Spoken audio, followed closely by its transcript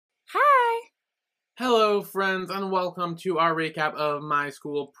Hello, friends, and welcome to our recap of My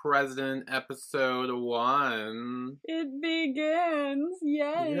School President episode 1. It begins!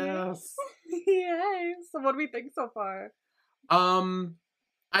 Yay! Yes. Yay! So what do we think so far?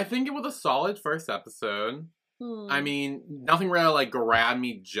 I think it was a solid first episode. I Hmm. mean, nothing really grabbed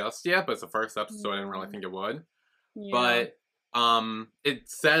me just yet, but it's the first episode. I didn't really Yeah. think it would. Yeah. But it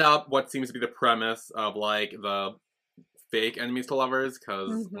set up what seems to be the premise of the fake enemies to lovers,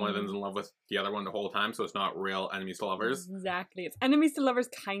 because one of them's in love with the other one the whole time, so it's not real enemies to lovers. Exactly. It's enemies to lovers,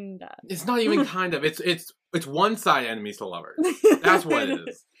 kinda. It's not even kind of. It's one side enemies to lovers. That's what it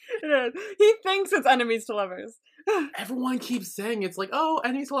is. It is. He thinks it's enemies to lovers. Everyone keeps saying it's oh,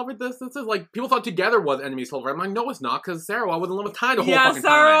 enemies to lovers, this is. People thought Together was enemies to lovers. I'm like, no, it's not, because Sarah was in love with Ty the whole fucking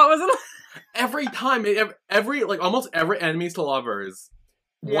Sarah time. wasn't. Every time, almost every enemies to lovers,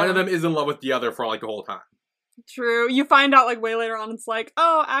 one of them is in love with the other for the whole time. True. You find out way later on, it's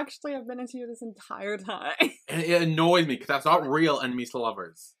oh, actually, I've been into you this entire time. And it annoys me, because that's not real enemies to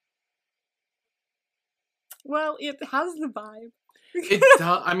lovers. Well, it has the vibe. It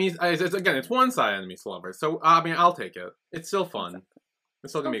does. I mean, it's one side enemies to lovers, so I'll take it. It's still fun. Exactly.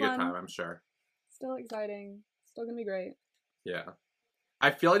 It's still gonna Still be a good fun. time, I'm sure. Still exciting. Still gonna be great. Yeah.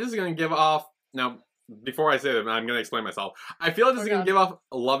 I feel like this is gonna give off now. Before I say that, I'm gonna explain myself. I feel like this is gonna give off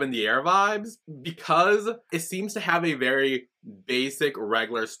Love in the Air vibes, because it seems to have a very basic,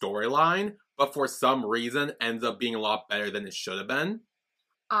 regular storyline, but for some reason ends up being a lot better than it should have been.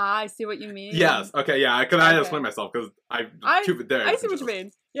 I see what you mean. Yes. Okay. Yeah. I had to explain myself, because I see what you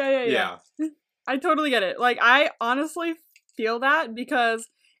mean. Yeah. I totally get it. I honestly feel that, because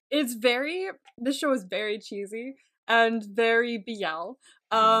this show is very cheesy and very BL.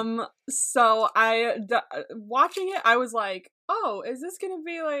 So watching it, I was like, oh, is this gonna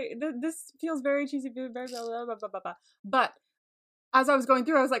be this feels very cheesy, very blah, blah, blah, blah, blah, blah. But as I was going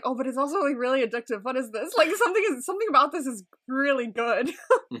through, I was like, oh, but it's also really addictive. What is this? Something about this is really good.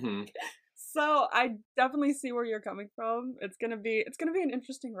 Mm-hmm. So I definitely see where you're coming from. It's gonna be an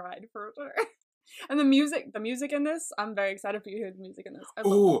interesting ride for sure. And the music in this, I'm very excited for you to hear the music in this.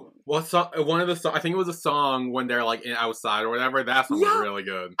 Ooh, what song? One of the songs, I think it was a song when they're outside or whatever. That song was really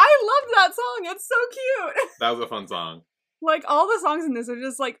good. I love that song. It's so cute. That was a fun song. All the songs in this are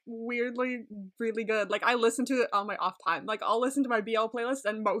just weirdly really good. I listen to it on my off time. I'll listen to my BL playlist,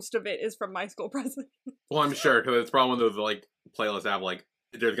 and most of it is from My School President. Well, I'm sure, because it's probably one of those playlists that have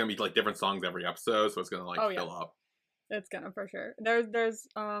there's gonna be different songs every episode, so it's gonna fill up. It's gonna, for sure. There's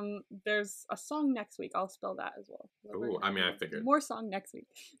a song next week. I'll spell that as well. Ooh, I mean, I figured. More song next week.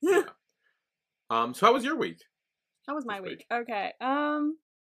 Yeah. So how was your week? How was my week? Okay. How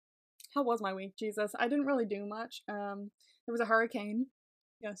was my week? Jesus, I didn't really do much. There was a hurricane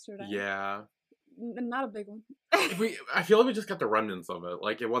yesterday. Yeah. Not a big one. I feel like we just got the remnants of it.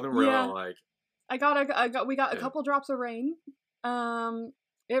 It wasn't real. Yeah. We got a couple drops of rain.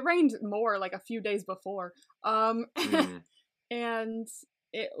 It rained more a few days before. And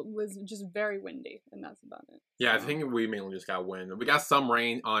it was just very windy, and that's about it. Yeah, I think we mainly just got wind. We got some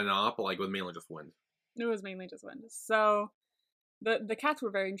rain on and off, but it was mainly just wind. It was mainly just wind. So the cats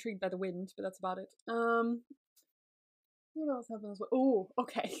were very intrigued by the wind, but that's about it. What else happened? Oh,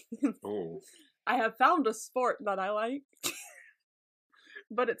 okay. Oh. I have found a sport that I like.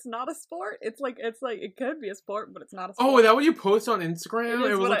 But it's not a sport. It's it could be a sport, but it's not a sport. Oh, is that what you post on Instagram?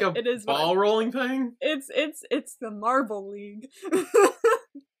 It was a ball rolling thing? It's the Marble League.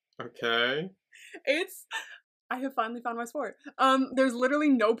 Okay. I have finally found my sport. There's literally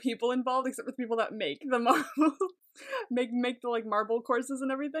no people involved except for the people that make the marble, make the marble courses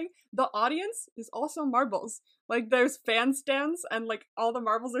and everything. The audience is also marbles. There's fan stands, and all the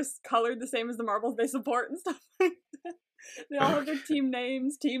marbles are colored the same as the marbles they support and stuff like that. They all have their team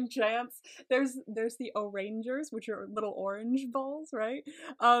names, team chants. There's the Orangers, which are little orange balls, right?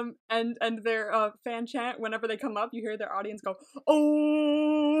 And their fan chant, whenever they come up, you hear their audience go,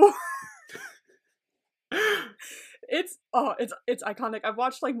 "Oh!" It's iconic. I've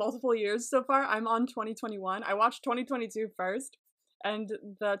watched multiple years so far. I'm on 2021. I watched 2022 first, and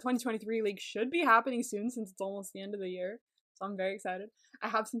the 2023 league should be happening soon since it's almost the end of the year. So I'm very excited. I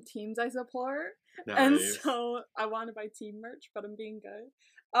have some teams I support. Nice. And so I want to buy team merch, but I'm being good.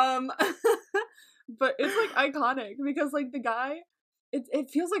 But it's iconic, because the guy,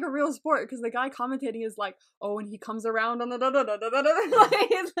 it feels like a real sport, because the guy commentating is oh, and he comes around on the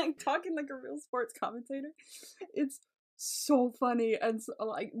he's talking like a real sports commentator. It's so funny, and so,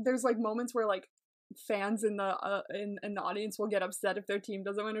 there's moments where fans in the in the audience will get upset if their team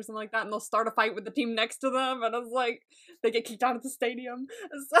doesn't win or something like that, and they'll start a fight with the team next to them, and it's they get kicked out of the stadium.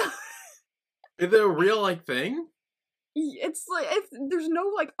 So is it a real thing? It's like there's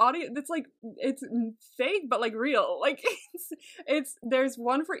no like audio. It's like it's fake, but like real. Like it's there's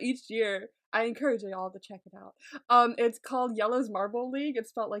one for each year. I encourage you all to check it out. It's called Yellow's Marble League. It's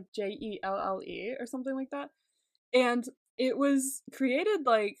spelled like Jelle or something like that. And it was created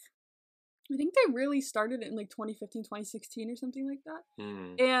like I think they really started it in like 2015, 2016 or something like that.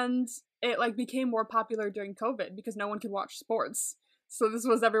 And it like became more popular during COVID because no one could watch sports. So this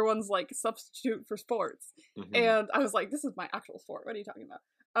was everyone's like substitute for sports. And I was like, this is my actual sport. What are you talking about?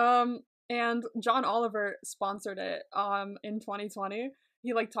 And John Oliver sponsored it in 2020.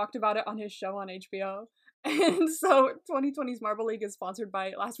 He like talked about it on his show on HBO. And so 2020's Marble League is sponsored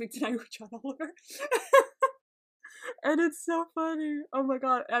by Last Week Tonight with John Oliver. And it's so funny. Oh my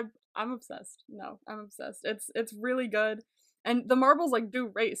god, I'm obsessed. No, I'm obsessed. It's really good. And the marbles like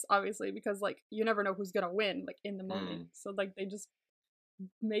do race obviously because like you never know who's going to win like in the moment. So like they just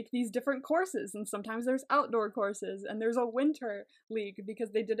make these different courses, and sometimes there's outdoor courses, and there's a winter league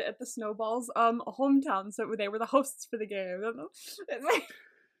because they did it at the Snowballs hometown, so they were the hosts for the game.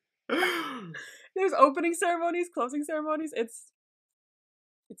 There's opening ceremonies, closing ceremonies. It's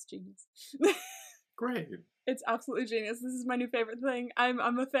genius. Great. It's absolutely genius. This is my new favorite thing. I'm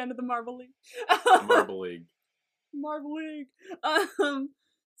a fan of the Marble League. Marble League. Marble League.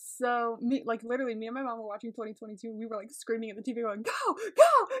 So me and my mom were watching 2022. We were like screaming at the TV going, go,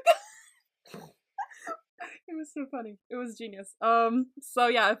 go, go. It was so funny. It was genius. So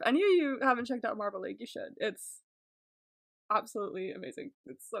yeah, if any of you haven't checked out Marble League, you should. It's absolutely amazing.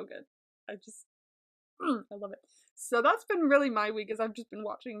 It's so good. I love it. So that's been really my week, is I've just been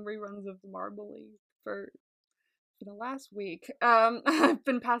watching reruns of the Marble League for the last week. I've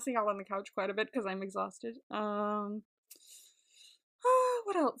been passing out on the couch quite a bit because I'm exhausted.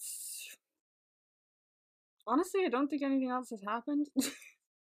 What else? Honestly, I don't think anything else has happened.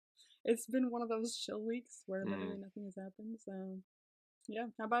 It's been one of those chill weeks where literally nothing has happened, so yeah.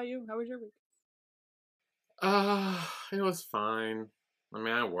 How about you? How was your week? It was fine. I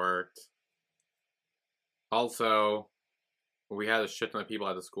mean, I worked. Also, we had a shit ton of people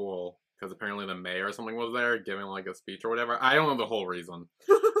at the school because apparently the mayor or something was there giving like a speech or whatever. I don't know the whole reason.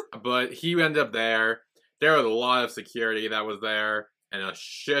 But he ended up there. There was a lot of security that was there, and a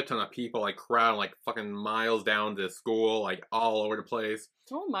shit ton of people like crowding like fucking miles down to school, like all over the place.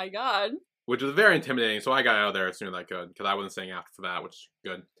 Oh my god. Which was very intimidating, so I got out of there as soon as I could, because I wasn't staying after for that, which is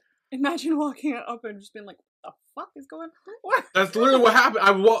good. Imagine walking up and just being like, what the fuck is going on? What? That's literally what happened.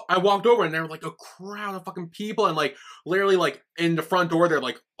 I walked over and there was like a crowd of fucking people, and like literally like in the front door they're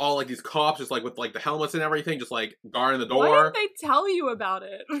like all like these cops just like with like the helmets and everything just like guarding the door. Why didn't they tell you about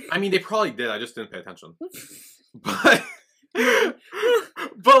it? I mean, they probably did. I just didn't pay attention. But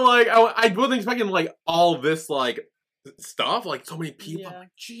like I wasn't expecting like all this like stuff, like so many people. I'm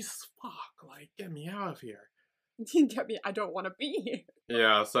like, Jesus fuck, like get me out of here. Get me, I don't want to be here.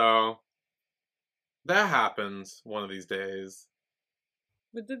 Yeah, so that happens one of these days.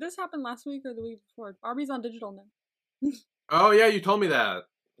 But did this happen last week or the week before? Barbie's on digital now. Oh yeah, you told me that.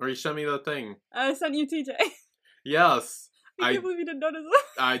 Or you sent me the thing. I sent you TJ. Yes. I can't believe you didn't notice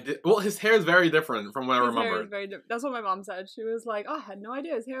that. I did. Well, his hair is very different from what I remember. His hair is very different. That's what my mom said. She was like, oh, I had no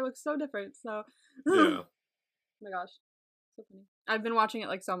idea. His hair looks so different. So, yeah. Oh my gosh. So funny. I've been watching it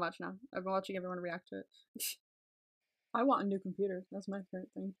like so much now. I've been watching everyone react to it. I want a new computer. That's my favorite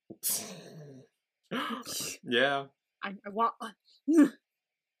thing. Yeah. I want one.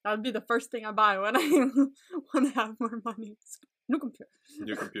 That would be the first thing I buy when I want to have more money. New computer.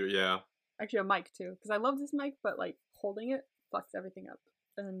 New computer, yeah. Actually, a mic too, because I love this mic, but like holding it fucks everything up,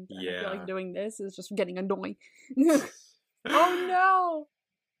 and I feel like doing this is just getting annoying. Oh no!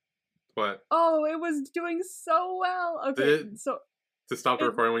 What? Oh, it was doing so well. Okay, so to stop the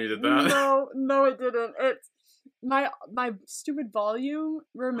recording when you did that? No, it didn't. It's my stupid volume.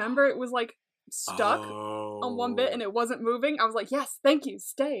 Remember, it was like stuck on one bit and it wasn't moving. I was like, yes, thank you,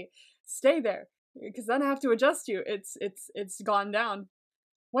 stay there, because then I have to adjust you. It's gone down.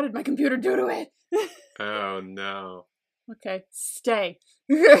 What did my computer do to it? Oh no. Okay, stay.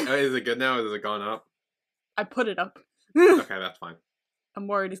 Is it good now? Or has it gone up? I put it up. Okay, that's fine. I'm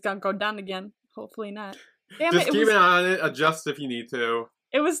worried it's gonna go down again. Hopefully not. Damn Just keep it on it. Adjust if you need to.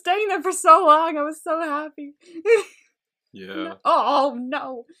 It was staying there for so long. I was so happy. Yeah. No. Oh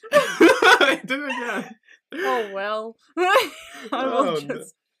no. I did it again. Oh well. I will just.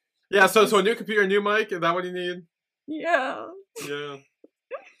 No. Yeah. So a new computer, new mic. Is that what you need? Yeah. Yeah.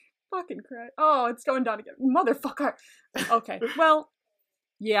 Fucking cry. Oh, it's going down again. Motherfucker. Okay. Well,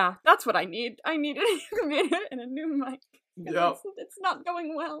 yeah, that's what I need. I need a new computer and a new mic. Yep. It's not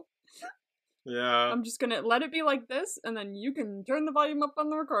going well. Yeah. I'm just gonna let it be like this, and then you can turn the volume up on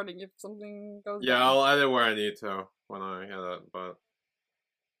the recording if something goes Yeah, wrong. I'll edit where I need to when I get it, but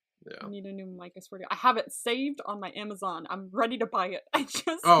yeah. I need a new mic, I swear to God. I have it saved on my Amazon. I'm ready to buy it.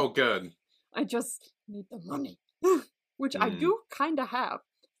 Oh, good. I just need the money. Which I Mm. do kinda have.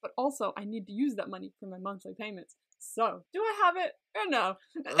 But also I need to use that money for my monthly payments. So, do I have it or no?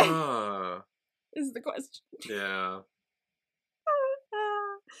 Is the question. Yeah.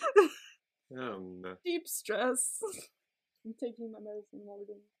 Oh, no. Deep stress. I'm taking my medicine while we're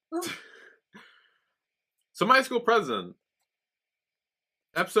doing. So, My School President.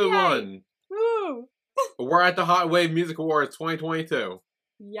 Episode Yay. 1. Woo! We're at the Hot Wave Music Awards 2022.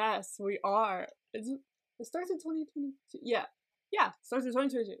 Yes, we are. It starts in 2022. Yeah. Yeah, starts in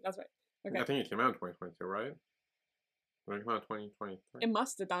 2022. That's right. Okay. I think it came out in 2022, right? When it came out in 2023? It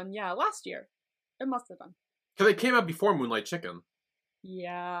must have done. Yeah, last year. It must have done. Because it came out before Moonlight Chicken.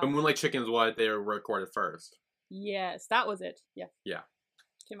 Yeah. But Moonlight Chicken is what they recorded first. Yes, that was it. Yeah. Yeah.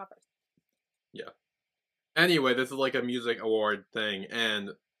 Came out first. Yeah. Anyway, this is like a music award thing,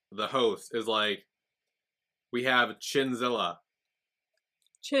 and the host is like, we have Chinzilla.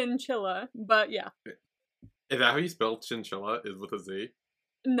 Chinchilla, but yeah. Is that how you spell chinchilla? Is with a Z?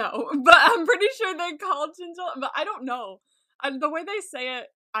 No, but I'm pretty sure they call chinchilla, but I don't know. The way they say it,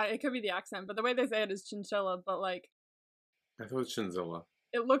 it could be the accent, but the way they say it is chinchilla, but like, I thought it was Chinzilla.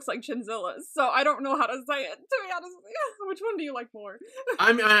 it looks like chinzilla, so I don't know how to say it, to be honest. Which one do you like more?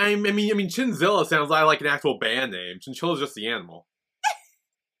 I mean, Chinzilla sounds like an actual band name. Chinchilla's just the animal.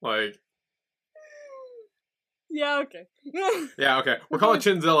 Like, Yeah, okay. yeah, okay. We're calling it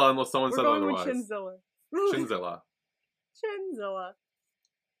Chinzilla unless someone We're said going otherwise. with chinzilla. Chinzilla. Chinzilla.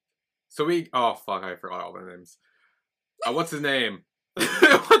 So oh fuck, I forgot all their names. What's his name?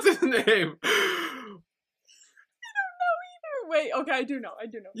 What's his name? Wait, okay, I do know.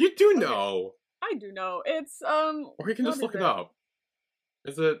 You do Okay. know. I do know. It's, Or you can what just is look it it? up.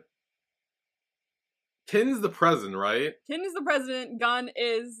 Is it... Tin's the president, right? Tin is the president, Gun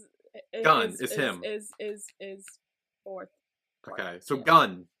is... Gun is him. Is fourth. Okay, so Yeah.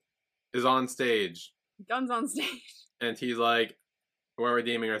 Gun is on stage, Gun's on stage. and he's like, we're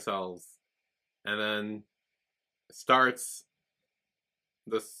redeeming ourselves. And then starts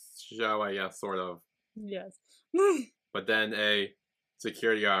the show, I guess, sort of. Yes. But then a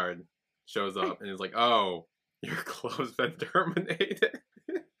security guard shows up and is like, oh, your clothes been terminated.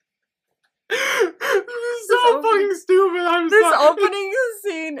 This is so fucking stupid. I'm This sorry. opening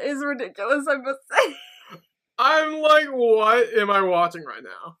scene is ridiculous, I must say. I'm like, what am I watching right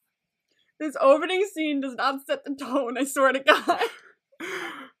now? This opening scene does not set the tone, I swear to God.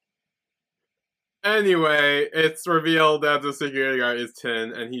 Anyway, it's revealed that the security guard is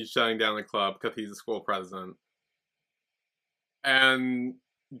Tin, and he's shutting down the club because he's the school president. And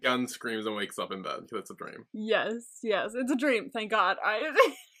Gun screams and wakes up in bed because it's a dream. Yes, it's a dream, thank God.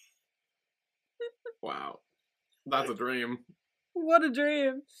 Wow. That's a dream. What a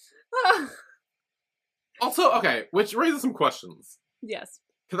dream. Also, okay, which raises some questions. Yes.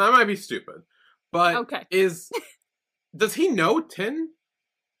 Because I might be stupid. But Okay. does he know Tin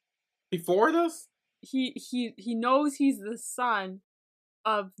before this? He knows he's the son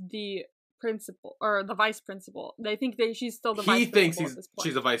of the principal or the vice principal. They think she's still the vice He thinks principal at this point.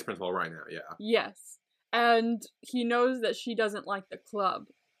 she's a vice principal right now, yeah. Yes. And he knows that she doesn't like the club,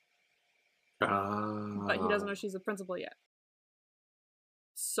 but he doesn't know she's a principal yet.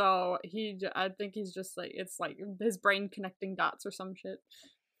 So I think he's just like, it's like his brain connecting dots or some shit.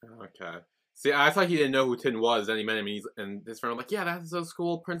 Okay. See, I thought he didn't know who Tin was, and he met him, and his friend was like, yeah, that's the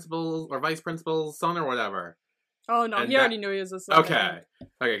school principal or vice principal's son or whatever. Oh no, And he already knew he was a son. Okay.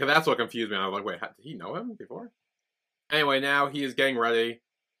 Okay, because that's what confused me. I was like, wait, did he know him before? Anyway, now he is getting ready,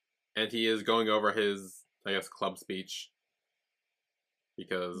 and he is going over his, I guess, club speech.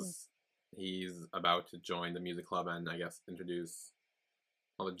 Because he's about to join the music club and, I guess, introduce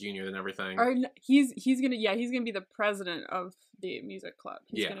all the juniors and everything. Or he's gonna be the president of the music club.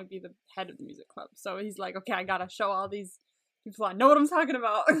 He's gonna be the head of the music club. So he's like, okay, I gotta show all these people I know what I'm talking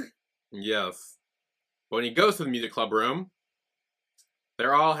about. Yes. But when he goes to the music club room,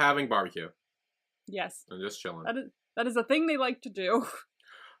 they're all having barbecue. Yes. And just chilling. That is a thing they like to do.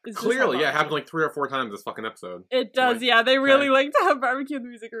 Clearly, yeah, it happened like 3 or 4 times this fucking episode. It does, Like, yeah. They really like to have barbecue in the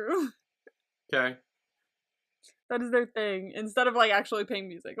music room. Okay. That is their thing. Instead of like actually playing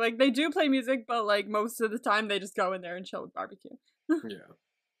music. Like they do play music, but like most of the time they just go in there and chill with barbecue. Yeah.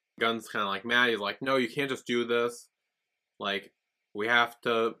 Gun's kind of like mad. He's like, no, you can't just do this. Like, we have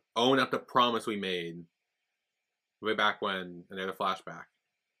to own up the promise we made. Way back when, and there's a flashback.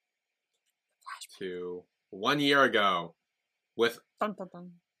 To 1 year ago. With Dun, dun,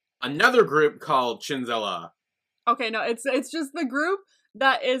 dun. another group called Chinzilla. Okay, no, it's just the group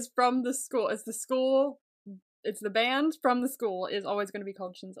that is from the school. It's the school. It's the band from the school is always going to be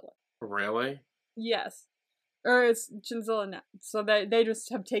called Chinzilla. Really? Yes, or it's Chinzilla now. So they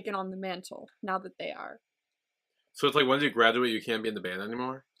just have taken on the mantle now that they are. So it's like once you graduate, you can't be in the band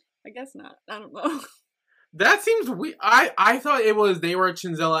anymore? I guess not. I don't know. That seems weird. I thought it was they were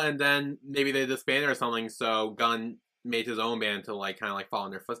Chinzilla and then maybe they disbanded or something, so Gunn made his own band to like kind of like follow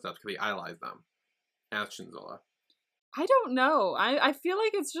in their footsteps because he idolized them as Chinzilla. I don't know. I feel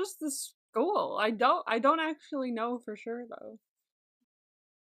like it's just the school. I don't actually know for sure though.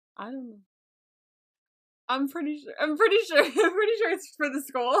 I don't know. I'm pretty sure it's for the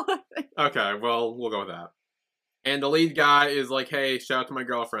school. Okay, well, we'll go with that. And the lead guy is like, hey, shout out to my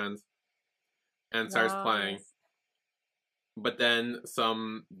girlfriends. And starts playing. But then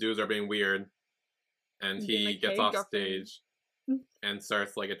some dudes are being weird. And he like, gets hey, off girlfriend. stage and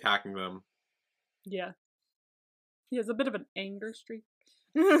starts like attacking them. Yeah. He has a bit of an anger streak.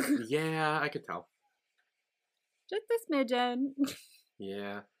 Yeah, I could tell. Just a smidgen.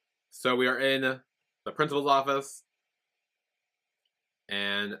 Yeah. So we are in the principal's office.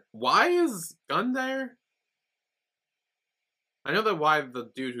 And why is Gunn there? I know that why the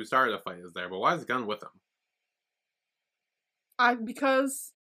dude who started the fight is there, but why is Gunn with him?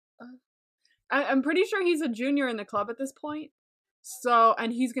 Because I'm pretty sure he's a junior in the club at this point. So,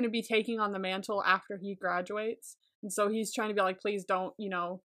 and he's going to be taking on the mantle after he graduates. And so he's trying to be like, please don't,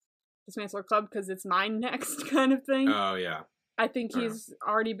 dismantle our club because it's mine next kind of thing. Oh, yeah. I think he's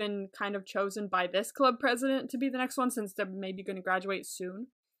already been kind of chosen by this club president to be the next one since they're maybe going to graduate soon.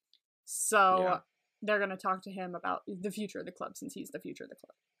 So they're going to talk to him about the future of the club since he's the future of the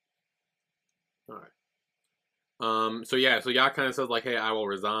club. All right. So Yak kind of says like, hey, I will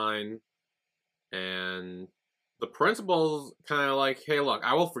resign. And the principal's kind of like, hey, look,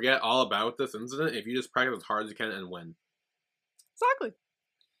 I will forget all about this incident if you just practice as hard as you can and win. Exactly.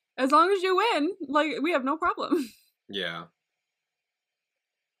 As long as you win, like, we have no problem. Yeah.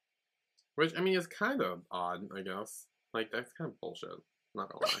 Which, I mean, is kind of odd, I guess. Like, that's kind of bullshit. Not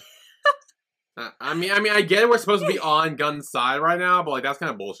gonna lie. I mean, I get it. We're supposed to be on Gunn's side right now, but like, that's kind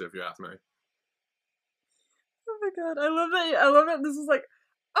of bullshit if you ask me. Oh my god, I love that. This is like,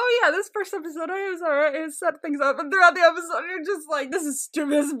 oh yeah, this first episode is alright. It set things up, and throughout the episode, you're just like, this is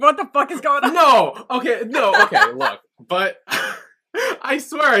stupid. What the fuck is going on? No, okay, look, but I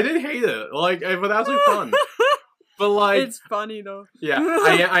swear I didn't hate it. Like, it was actually fun. But like, it's funny though. Yeah,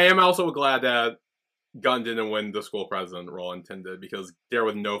 I am also glad that Gunn didn't win the school president role intended because there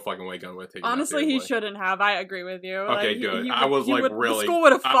was no fucking way Gunn would have taken. Honestly, he shouldn't have. I agree with you. Okay, like, good. I was like, really, the school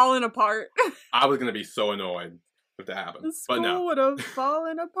would have fallen apart. I was gonna be so annoyed if that happened. The school but no. would have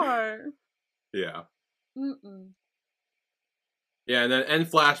fallen apart. Yeah. Mm-mm. Yeah, and then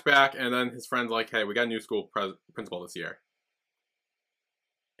end flashback, and then his friend's like, "Hey, we got a new school principal this year,"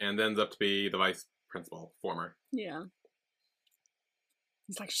 and ends up to be the vice principal, former. Yeah.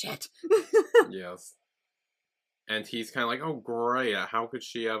 He's like, shit. Yes. And he's kind of like, oh, great, how could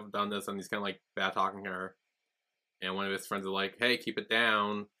she have done this? And he's kind of like bad-talking her. And one of his friends is like, hey, keep it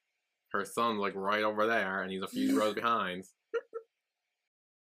down. Her son's like right over there, and he's a few rows behind.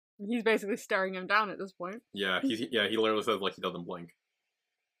 He's basically staring him down at this point. Yeah, he literally says like he doesn't blink.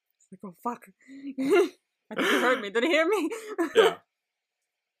 He's like, oh, fuck. I think he heard me. Did he hear me? Yeah.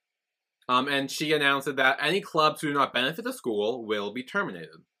 And she announced that any clubs who do not benefit the school will be terminated.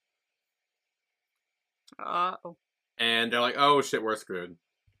 Uh-oh. And they're like, oh shit, we're screwed.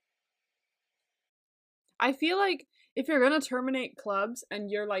 I feel like if you're gonna terminate clubs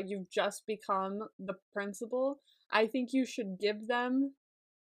and you're like, you've just become the principal, I think you should give them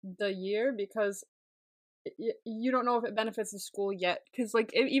the year because you don't know if it benefits the school yet. Because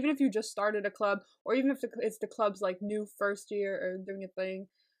like, even if you just started a club, or even if it's the club's like new first year or doing a thing,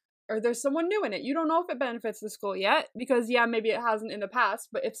 or there's someone new in it. You don't know if it benefits the school yet, because yeah, maybe it hasn't in the past,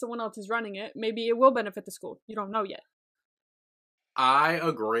 but if someone else is running it, maybe it will benefit the school. You don't know yet. I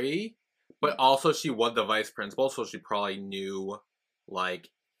agree, but also she was the vice principal, so she probably knew, like,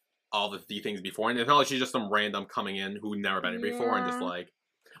 all the things before, and it's not like she's just some random coming in who never been here before, and just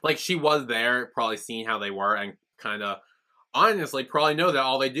like, she was there, probably seeing how they were, and kind of, honestly, probably know that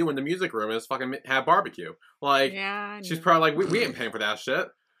all they do in the music room is fucking have barbecue. Like, yeah, she's probably like, we ain't paying for that shit.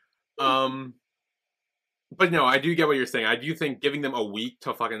 But no, I do get what you're saying. I do think giving them a week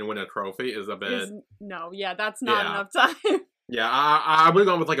to fucking win a trophy is a bit... that's not enough time. Yeah, I would have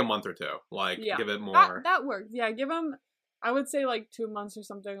gone with like a month or two. Like, give it more... That works. Yeah, give them, I would say like 2 months or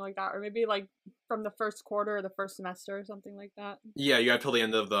something like that. Or maybe like from the first quarter or the first semester or something like that. Yeah, you have till the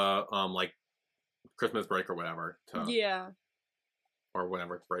end of the, like, Christmas break or whatever. Yeah. or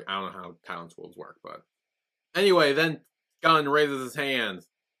whatever. Right? I don't know how talent schools work, but anyway, then Gunn raises his hand,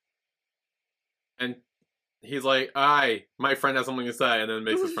 and he's like, my friend has something to say," and then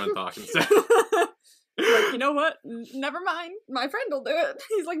makes his friend talk instead. Like, you know what? Never mind. My friend will do it.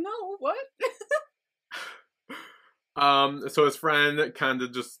 He's like, no, what? So his friend kind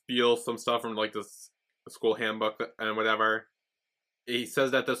of just steals some stuff from like this school handbook and whatever. He says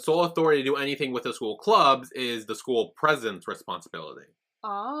that the sole authority to do anything with the school clubs is the school president's responsibility.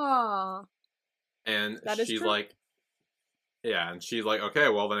 Ah. And That is she's true. like, yeah, and she's like, okay,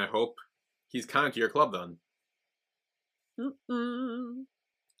 well then I hope he's kind to your club then. Mm-mm.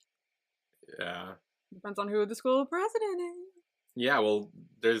 Yeah. Depends on who the school president is. Yeah, well,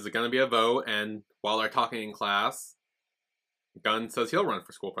 there's gonna be a vote, and while they're talking in class, Gunn says he'll run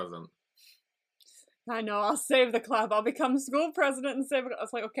for school president. I know, I'll save the club. I'll become school president and save it. I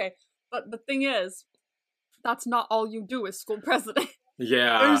was like, okay. But the thing is, that's not all you do as school president.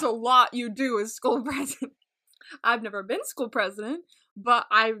 Yeah. There's a lot you do as school president. I've never been school president, but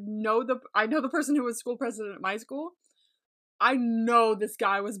I know the person who was school president at my school. I know this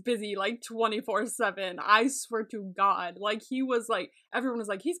guy was busy like 24/7. I swear to God. Like, he was like, everyone was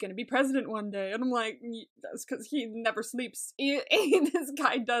like, he's gonna be president one day. And I'm like, that's because he never sleeps. This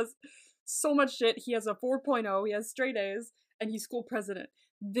guy does so much shit. He has a 4.0, he has straight A's, and he's school president.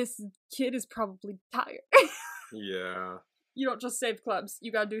 This kid is probably tired. Yeah. You don't just save clubs,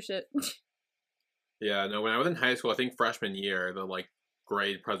 you gotta do shit. Yeah, no, when I was in high school, I think freshman year, the like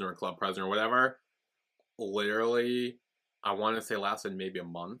grade president or club president or whatever, literally, I want to say lasted maybe a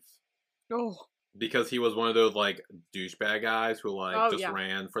month. Oh. Because he was one of those like douchebag guys who like just yeah.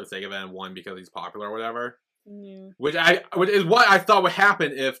 ran for the sake of it and won because he's popular or whatever. Yeah. Which is what I thought would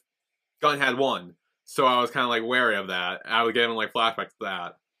happen if Gunn had won. So I was kind of like wary of that. I was getting like flashbacks to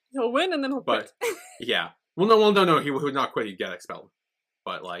that. He'll win and then he'll quit. Yeah. Well, no. He would not quit. He'd get expelled.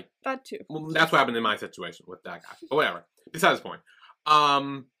 But like that too. Well, that's what happened in my situation with that guy. But whatever. Besides the point. But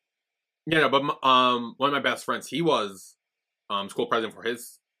one of my best friends, he was school president for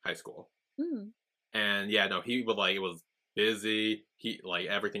his high school. Mm. And yeah, no, he would like, it was busy. He like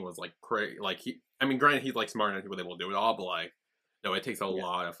everything was like crazy. Like granted, he's like smart enough to be able to do it all, but like, no, it takes a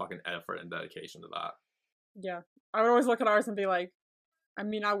lot of fucking effort and dedication to that. Yeah, I would always look at ours and be like, I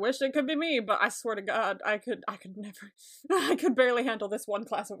mean, I wish it could be me, but I swear to God, I could never. I could barely handle this one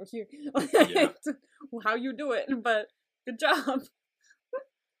class over here. Yeah. How you do it, but good job.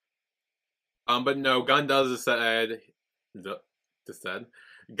 But no, Gunn does decide.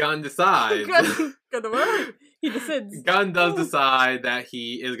 Gunn decides. Good word. He decides. Gunn does decide that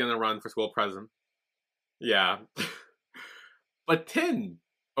he is gonna run for school president. Yeah. But Tin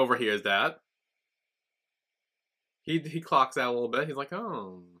overhears that. He clocks out a little bit. He's like,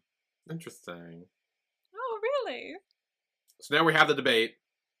 oh, interesting. Oh, really? So now we have the debate,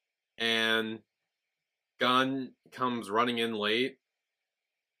 and Gunn comes running in late.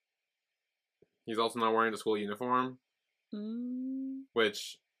 He's also not wearing the school uniform.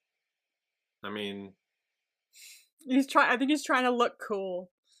 Which, I mean, I think he's trying to look cool.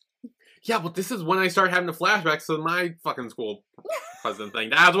 Yeah, but this is when I start having the flashbacks to my fucking school president thing.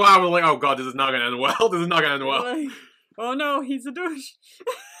 That's why I was like, oh god, this is not gonna end well. This is not gonna end well. Like, oh no, he's a douche.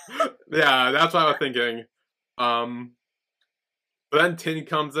 Yeah, that's what I was thinking. But then Tin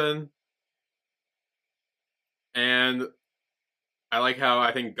comes in, and I like how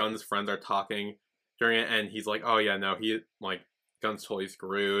I think Gunn's friends are talking during it, and he's like, oh yeah, no, Gunn's totally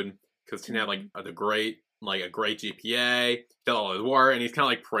screwed, because Tin had a great GPA, did all his work, and he's kind of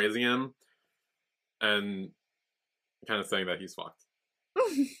like praising him, and kind of saying that he's fucked.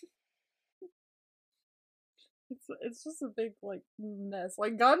 It's just a big mess.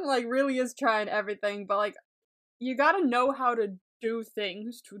 Gunn really is trying everything, but you gotta know how to do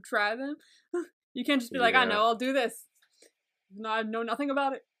things to try them. You can't just be like, I know, I'll do this. No, I know nothing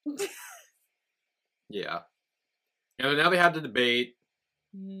about it. Yeah. And now they have the debate.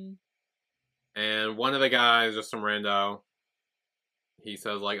 And one of the guys, just some rando, he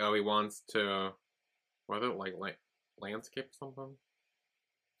says he wants to, landscape or something?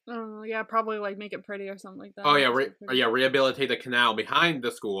 Oh, yeah, probably make it pretty or something like that. Oh yeah, rehabilitate the canal behind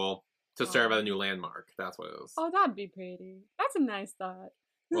the school to serve as a new landmark. That's what it is. Oh, that'd be pretty. That's a nice thought.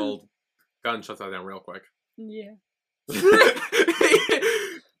 Well, Gunn shuts that down real quick. Yeah.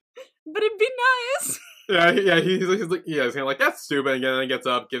 But it'd be nice. Yeah, he's kind of that's stupid. And then he gets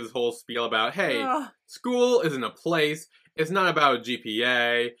up, gives his whole spiel about, hey, school isn't a place. It's not about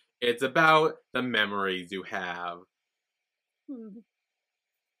GPA. It's about the memories you have.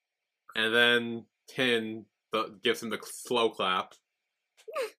 And then Tin gives him the slow clap.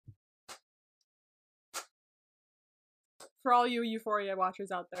 For all you Euphoria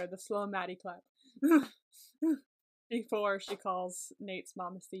watchers out there, the slow Maddie clap. Before she calls Nate's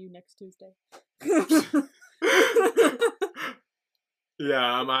mom to see you next Tuesday.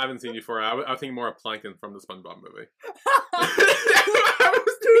 Yeah, I haven't seen Euphoria. I was thinking more of Plankton from the SpongeBob movie.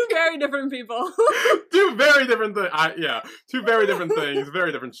 Two very different people. Two very different things. Yeah, two very different things,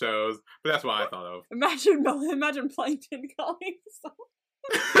 very different shows. But that's what I thought of. Imagine Plankton calling someone.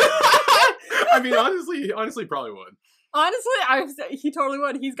 I mean, honestly, probably would. Honestly, he totally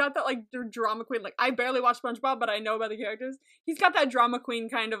would. He's got that, like, drama queen. Like, I barely watch SpongeBob, but I know about the characters. He's got that drama queen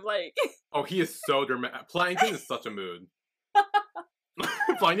kind of, like... Oh, he is so dramatic. Plankton is such a mood.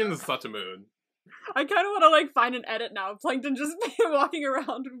 Plankton is such a mood. I kind of want to, like, find an edit now. Plankton just walking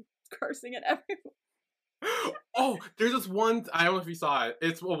around cursing at everyone. Oh, there's this one... I don't know if you saw it.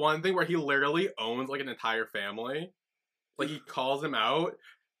 It's one thing where he literally owns, like, an entire family. Like, he calls them out.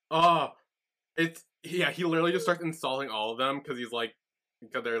 Oh, it's... Yeah, he literally just starts insulting all of them because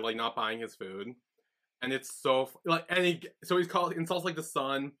they're like not buying his food, and it's so like, and he insults like the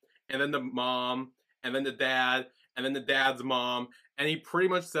son, and then the mom, and then the dad, and then the dad's mom, and he pretty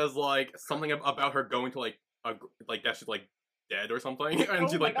much says like something about her going to like that she's like dead or something, and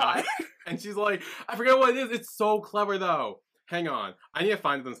she like died, and she's like, I forget what it is. It's so clever though. Hang on, I need to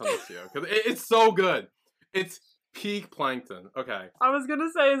find it and send this to you because it's so good. It's peak Plankton. Okay. I was gonna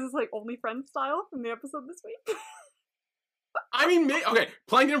say, is this like only Friends style from the episode this week? I mean, okay.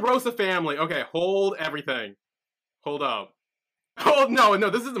 Plankton roasts the family. Okay, hold everything. Hold up. Oh no,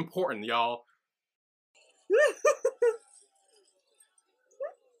 this is important, y'all.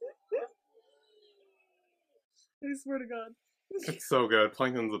 I swear to God. It's so good.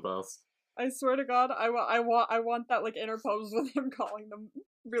 Plankton's the best. I swear to God, I want that like interposed with him calling them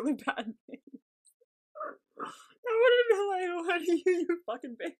really bad names. I want to be like, what are you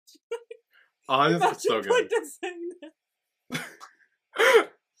fucking bitch? Honestly, it's so good. Saying that.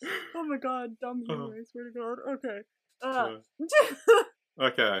 Oh my God, dumb humor, I swear to God. Okay.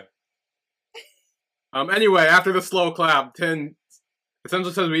 Okay. Anyway, after the slow clap, Tin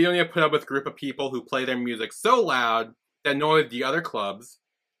essentially says we don't need to put up with a group of people who play their music so loud that annoy the other clubs,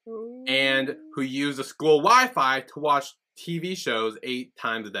 Ooh. and who use the school Wi-Fi to watch TV shows 8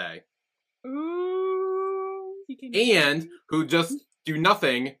 times a day. Ooh. And who just do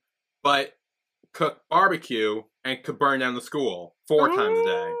nothing but cook barbecue and could burn down the school 4 times a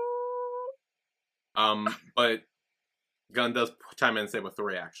day. But Gunn does chime in and say with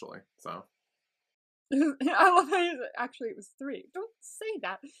 3 actually. So I love how you actually it was 3. Don't say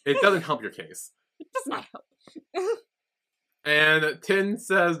that. It doesn't help your case. It does not help. And Tin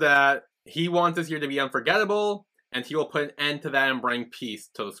says that he wants this year to be unforgettable, and he will put an end to that and bring peace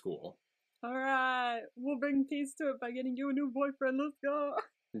to the school. Alright, we'll bring peace to it by getting you a new boyfriend. Let's go.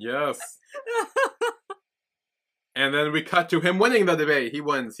 Yes. And then we cut to him winning the debate. He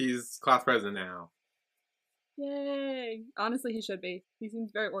wins. He's class president now. Yay. Honestly, he should be. He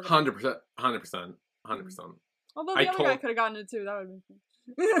seems very organized. 100%. Although the other guy could have gotten it too. That would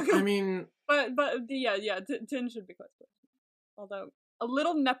have been fun. I mean... But yeah, Tin should be class president. Although, a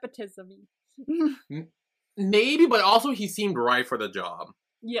little nepotism-y. Maybe, but also he seemed right for the job.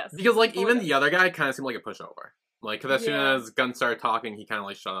 Yes. Because, like, even the other guy kind of seemed like a pushover. Like, because as soon as Gunn started talking, he kind of,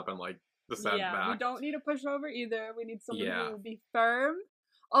 like, shut up and, like, just sat back. We don't need a pushover either. We need someone who will be firm.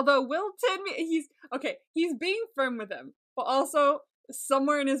 Although Will Tin, he's being firm with him. But also,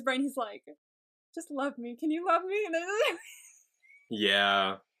 somewhere in his brain, he's like, just love me. Can you love me?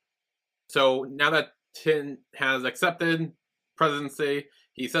 Yeah. So, now that Tin has accepted presidency,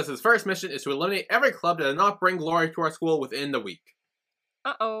 he says his first mission is to eliminate every club that did not bring glory to our school within the week.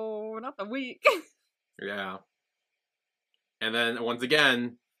 Uh-oh, not the week. Yeah. And then, once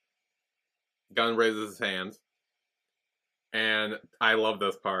again, Gunn raises his hand. And I love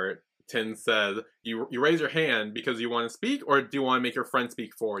this part. Tin says, you raise your hand because you want to speak, or do you want to make your friend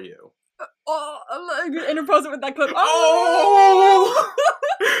speak for you? Interpose it with that clip. Oh!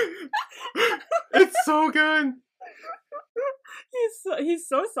 It's so good. He's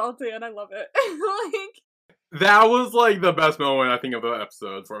so salty, and I love it. That was like the best moment I think of the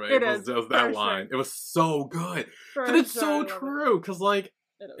episode for me. It was just that line. It was so good. But it's so true because like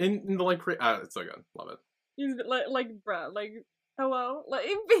in the like it's so good. Love it. He's like bruh, like hello, like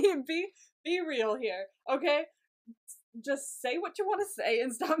be real here, okay? Just say what you want to say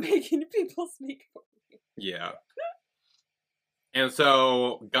and stop making people speak for you. Yeah. And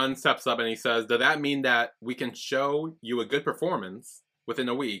so Gunn steps up and he says, "Does that mean that we can show you a good performance within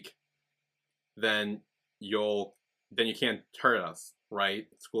a week? Then you can't hurt us, right,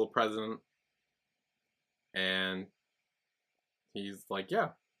 school president?" And he's like, "Yeah,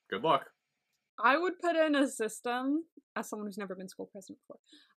 good luck." I would put in a system as someone who's never been school president before,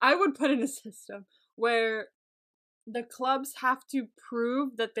 I would put in a system where the clubs have to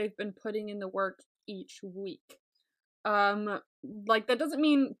prove that they've been putting in the work each week. Like, that doesn't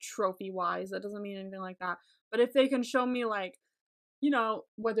mean trophy-wise, that doesn't mean anything like that, but if they can show me, like, you know,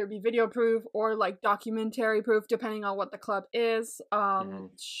 whether it be video proof or, like, documentary proof, depending on what the club is,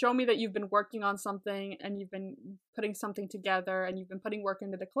 show me that you've been working on something, and you've been putting something together, and you've been putting work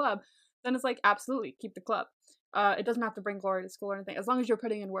into the club, then it's like, absolutely, keep the club. It doesn't have to bring glory to school or anything. As long as you're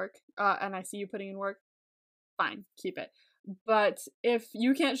putting in work, and I see you putting in work, fine, keep it. But if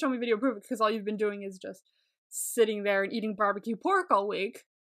you can't show me video proof because all you've been doing is just sitting there and eating barbecue pork all week,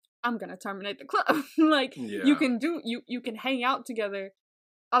 I'm gonna terminate the club. Like, you can hang out together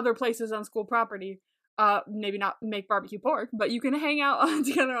other places on school property, maybe not make barbecue pork, but you can hang out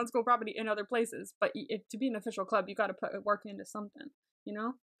together on school property in other places. But to be an official club, you gotta put work into something, you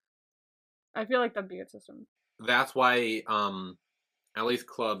know? I feel like that'd be a good system. That's why, at least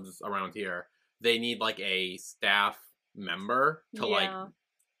clubs around here, they need, like, a staff member to, like,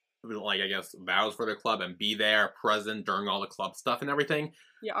 I guess, vows for the club and be there, present during all the club stuff and everything,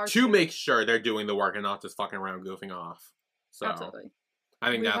 to make sure they're doing the work and not just fucking around goofing off. So, absolutely.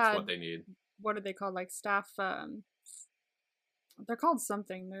 I think that's what they need. What are they called? Like, staff, they're called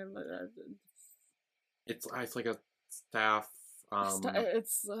something. They're, it's like a staff,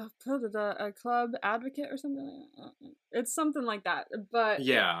 it's a club advocate or something. It's something like that. But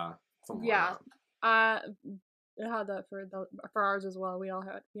yeah, like it had that for ours as well. We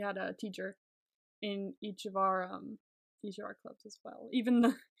had a teacher in each of our clubs as well. Even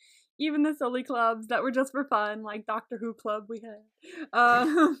the silly clubs that were just for fun, like Doctor Who club we had.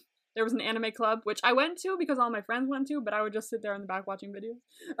 There was an anime club, which I went to because all my friends went to, but I would just sit there in the back watching videos.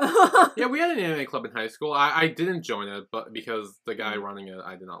 Yeah, we had an anime club in high school. I didn't join it, but because the guy running it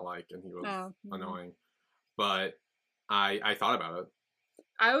I did not like, and he was annoying. But I thought about it.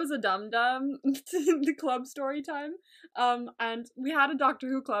 I was a dum-dum in the club story time, and we had a Doctor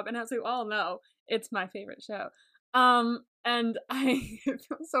Who club, and as you all know, it's my favorite show. And I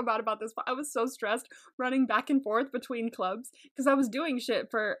feel so bad about this, but I was so stressed running back and forth between clubs, because I was doing shit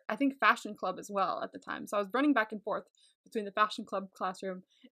for, I think, Fashion Club as well at the time, so I was running back and forth between the Fashion Club classroom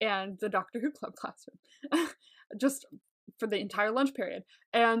and the Doctor Who club classroom, just for the entire lunch period.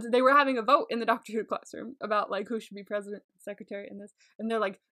 And they were having a vote in the Doctor Who classroom about, like, who should be president, secretary, and this, and they're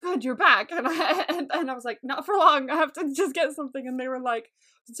like, good, you're back. And I was like, not for long, I have to just get something. And they were like,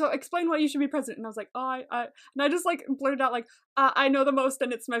 so explain why you should be president. And I was like, and I just, like, blurted out, like, I know the most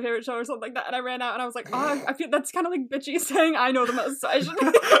and it's my favorite show or something like that. And I ran out and I was like, I feel that's kind of like bitchy saying I know the most, so I should.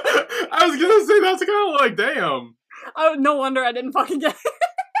 I was gonna say, that's kind of like, damn. Oh, no wonder I didn't fucking get it.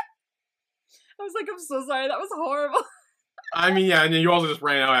 I was like, I'm so sorry, that was horrible. I mean, yeah, and you also just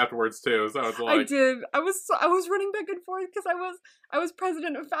ran out afterwards too, so it's like, I did. I was running back and forth because I was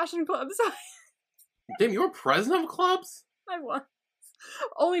president of Fashion Club. So damn, you were president of clubs? I was.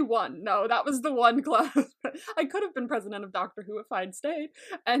 Only one. No, that was the one club. I could have been president of Doctor Who if I'd stayed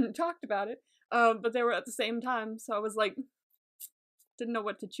and talked about it. But they were at the same time, so I was like, didn't know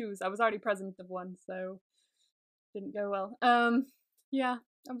what to choose. I was already president of one, so didn't go well. Yeah,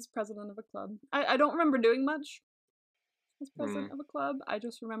 I was president of a club. I don't remember doing much as president of a club. I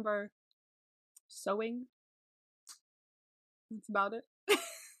just remember sewing. That's about it.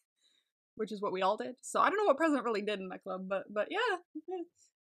 Which is what we all did. So I don't know what president really did in my club, but yeah.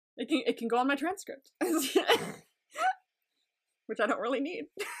 It can go on my transcript. Which I don't really need.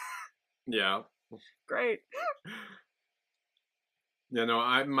 Yeah. Great. Yeah,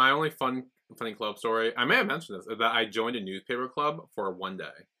 no, my only funny club story, I may have mentioned this, is that I joined a newspaper club for one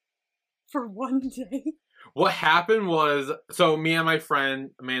day. For one day? What happened was, so me and my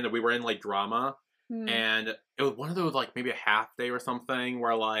friend Amanda, we were in, like, drama, and it was one of those, like, maybe a half day or something,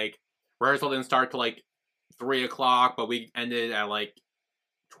 where, like, rehearsal didn't start till, like, 3 o'clock, but we ended at, like,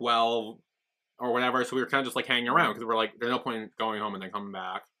 12 or whatever, so we were kind of just, like, hanging around, because we're like, there's no point in going home and then coming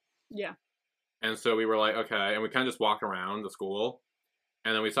back. Yeah. And so we were like, okay, and we kind of just walked around the school,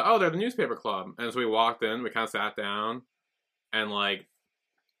 and then we saw, oh, they're the newspaper club, and so we walked in, we kind of sat down, and, like,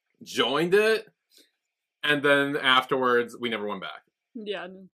 joined it, and then afterwards, we never went back. Yeah.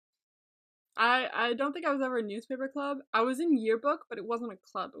 I don't think I was ever in newspaper club. I was in yearbook, but it wasn't a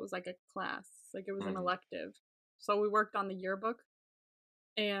club. It was like a class. Like, it was an elective. So we worked on the yearbook.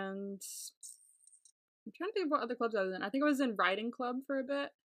 And I'm trying to think of what other clubs I was in. I think I was in writing club for a bit.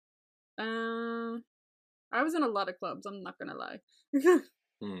 I was in a lot of clubs, I'm not gonna lie.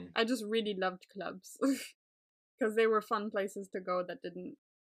 I just really loved clubs. Because they were fun places to go that didn't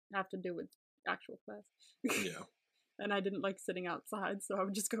have to do with actual class. Yeah. And I didn't like sitting outside, so I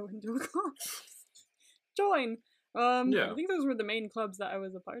would just go into a class. Join. Yeah. I think those were the main clubs that I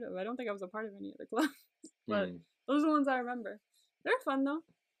was a part of. I don't think I was a part of any other club, but Mm. those are the ones I remember. They're fun though.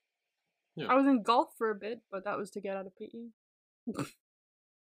 Yeah. I was in golf for a bit, but that was to get out of PE.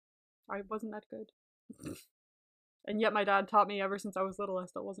 I wasn't that good. And yet my dad taught me ever since I was little I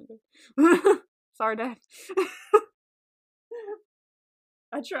still wasn't good. Sorry, Dad.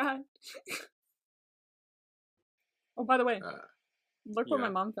 I tried. Oh, by the way, look what my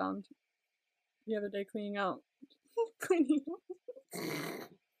yeah. mom found the other day cleaning out. Cleaning out.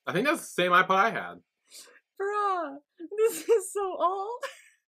 I think that's the same iPod I had. Bruh, this is so old.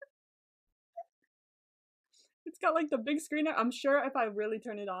 It's got like the big screen. I'm sure if I really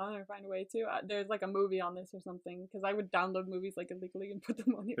turn it on or find a way to, there's like a movie on this or something. Because I would download movies like illegally and put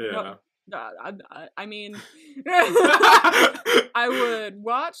them on here. Yeah. No, I mean, I would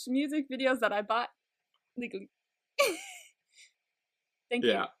watch music videos that I bought legally. Thank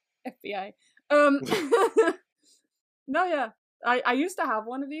you, FBI. No, yeah. I used to have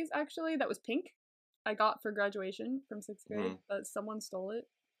one of these actually that was pink. I got for graduation from 6th grade, but someone stole it.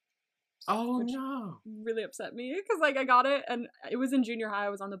 Oh no! Really upset me because like I got it and it was in junior high. I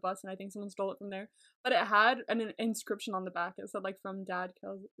was on the bus and I think someone stole it from there. But it had an inscription on the back. It said like from Dad,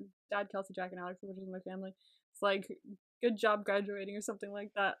 Kelsey, Jack, and Alex, which is my family. It's like good job graduating or something like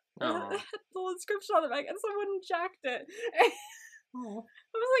that. It had the little inscription on the back and someone jacked it. Oh.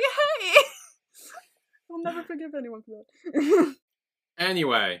 I was like, hey, I'll never forgive anyone for that.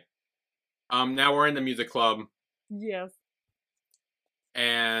 Anyway, now we're in the music club. Yes.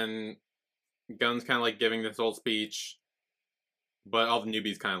 And Gun's kind of like giving this whole speech, but all the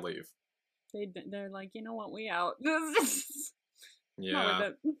newbies kind of leave. They're like, you know what, we out.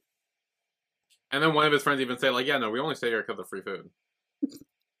 Yeah. And then one of his friends even say like, yeah, no, we only stay here because of free food.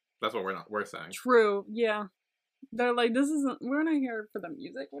 That's what we're saying. True, yeah. They're like, we're not here for the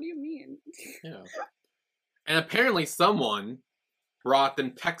music. What do you mean? Yeah. And apparently someone brought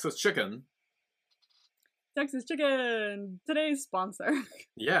them Texas chicken. Texas Chicken, today's sponsor.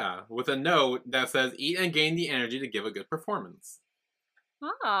 Yeah, with a note that says, eat and gain the energy to give a good performance.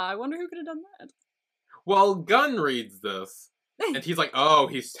 I wonder who could have done that. Well, Gun reads this, and he's like, oh,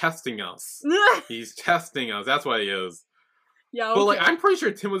 he's testing us. He's testing us. That's what he is. Yeah, okay. But, like, I'm pretty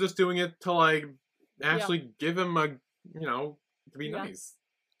sure Tim was just doing it to, like, actually give him a, to be nice.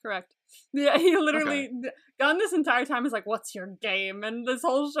 Correct. Yeah, he literally, Gun this entire time is like, what's your game? And this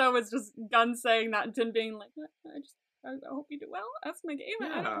whole show is just Gun saying that and Tim being like, I hope you do well. That's my game.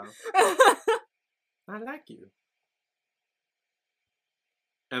 Yeah. I like you.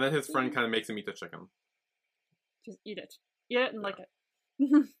 And then his friend kind of makes him eat the chicken. Just eat it. Eat it and like it.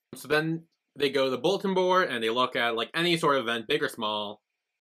 So then they go to the bulletin board and they look at, like, any sort of event, big or small.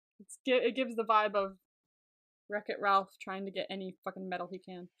 It gives the vibe of Wreck-It Ralph trying to get any fucking medal he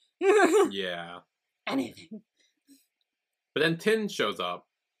can. Yeah. Anything. But then Tin shows up.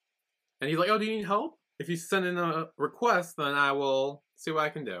 And he's like, oh, do you need help? If you send in a request, then I will see what I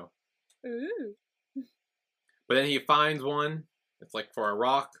can do. Ooh. But then he finds one. It's like for a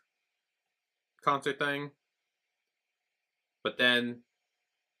rock concert thing. But then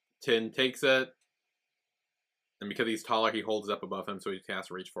Tin takes it. And because he's taller, he holds it up above him so he has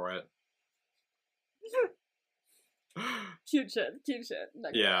to reach for it. Cute shit.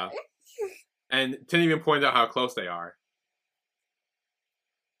 Yeah. And Tin even pointed out how close they are.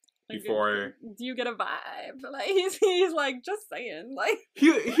 Before do you get a vibe? Like he's like, just saying, like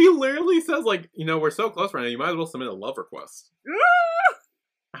he literally says like, we're so close right now, you might as well submit a love request.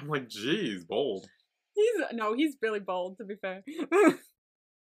 I'm like, geez, bold. He's really bold, to be fair.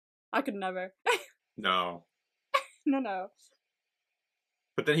 I could never. No. No.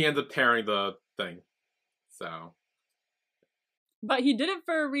 But then he ends up tearing the thing. So. But he did it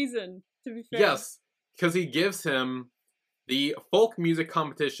for a reason, to be fair. Yes, because he gives him the folk music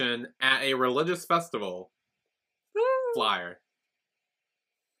competition at a religious festival flyer.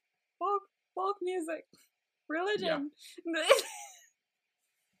 Folk music. Religion. Yeah.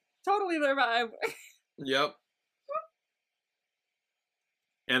 Totally their vibe. Yep.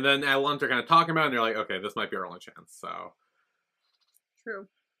 And then at lunch they're kind of talking about it and they're like, okay, this might be our only chance, so. True.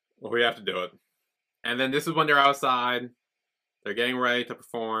 Well, we have to do it. And then this is when they're outside. They're getting ready to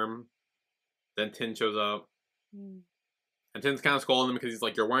perform. Then Tin shows up. And Tin's kind of scolding him because he's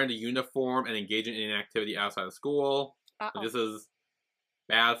like, you're wearing the uniform and engaging in an activity outside of school. This is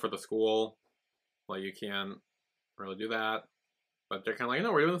bad for the school. Like, you can't really do that. But they're kind of like,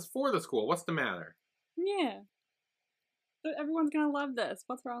 no, we're doing this for the school. What's the matter? Yeah. But everyone's gonna love this.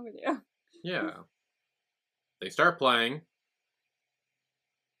 What's wrong with you? Yeah. They start playing.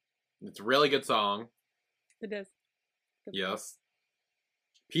 It's a really good song. It is. Yes.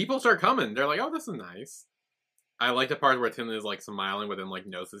 People start coming. They're like, oh, this is nice. I like the part where Tim is like smiling, but then like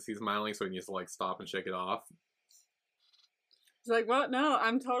notices he's smiling, so he needs to like stop and shake it off. He's like, what? No,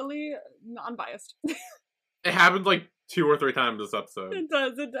 I'm totally unbiased. It happens like 2 or 3 times this episode. It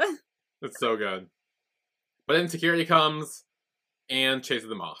does. It's so good. But then security comes and chases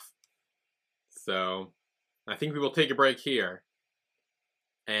them off. So I think we will take a break here.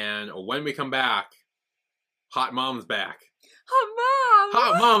 And when we come back, Hot Mom's back. Hot Mom!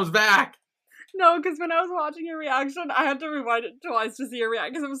 Hot Mom's back! No, because when I was watching your reaction, I had to rewind it twice to see your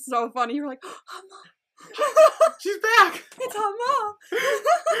reaction because it was so funny. You were like, Hot Mom! She's back! It's Hot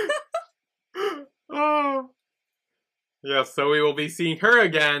Mom! Oh. Yeah, so we will be seeing her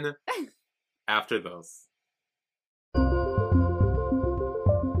again after this.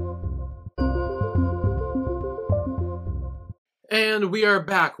 And we are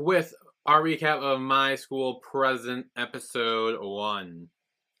back with our recap of My School President episode 1.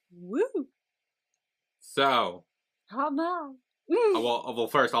 Woo! So, Hot Mom! well,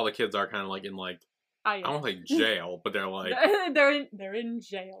 first all the kids are kind of like in like I don't say jail, but they're like they're in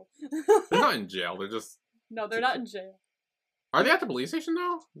jail. they're not in jail. They're just No, they're not in jail. Are they at the police station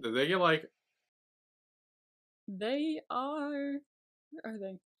though? Did they get like? They are. Where are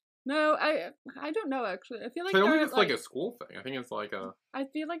they? No, I don't know actually. I feel like I don't they're think it's like a school thing. I think it's like a. I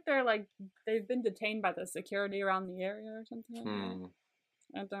feel like they're like they've been detained by the security around the area or something like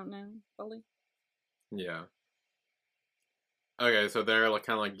that. I don't know fully. Yeah. Okay, so they're like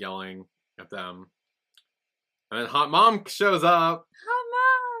kind of like yelling at them, and then Hot Mom shows up. Hot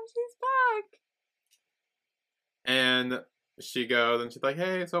Mom, she's back. And she goes and she's like,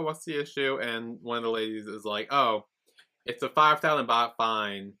 "Hey, so what's the issue?" And one of the ladies is like, "Oh, it's a 5,000 baht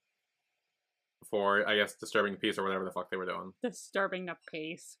fine for, I guess, disturbing the peace or whatever the fuck they were doing." Disturbing the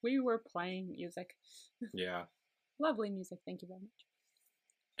peace. We were playing music. Yeah. Lovely music. Thank you very much.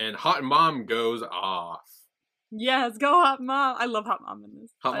 And Hot Mom goes off. Yes, go Hot Mom. I love Hot Mom in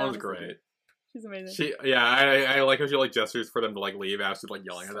this. Hot Mom's great. She's amazing. I like how she like gestures for them to like leave as she's like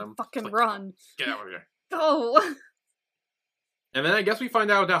yelling at them. Fucking like, run. Get out of here. Go. And then I guess we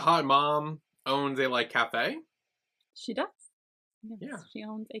find out that Hot Mom owns a like cafe. She does. Yes, Yeah. She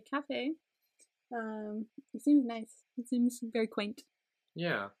owns a cafe. It seems nice. It seems very quaint.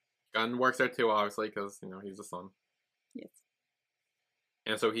 Yeah. Gunn works there too, obviously, because, you know, he's the son. Yes.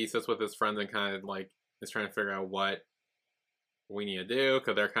 And so he sits with his friends and kind of like is trying to figure out what we need to do,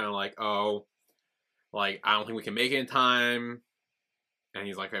 because they're kind of like, oh, like, I don't think we can make it in time. And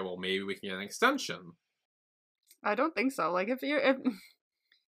he's like, okay, well, maybe we can get an extension. I don't think so. Like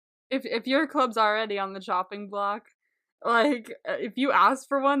if your club's already on the chopping block, like if you asked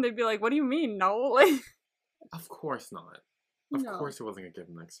for one, they'd be like, "What do you mean, no?" Like, Of course not. Of No. course he wasn't gonna give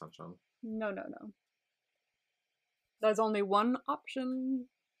him an extension. no. There's only one option.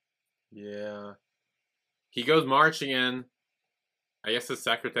 Yeah. He goes marching in. I guess his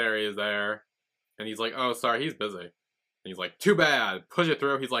secretary is there. And he's like, oh, sorry, he's busy. And he's like, too bad. Push it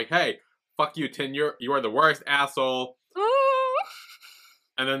through. He's like, hey, fuck you, Tin. You are the worst asshole.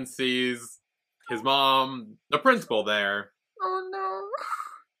 And then sees his mom, the principal, there. Oh no.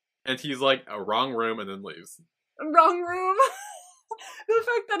 And he's like, a wrong room, and then leaves. Wrong room. The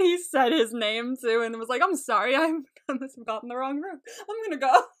fact that he said his name too and was like, I'm sorry, I must have gotten the wrong room. I'm gonna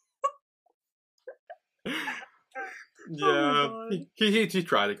go. Yeah. Oh He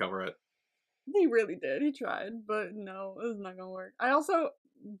tried to cover it. He really did. He tried, but no, it was not gonna work. I also,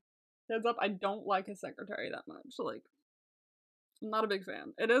 heads up, I don't like his secretary that much. Like, I'm not a big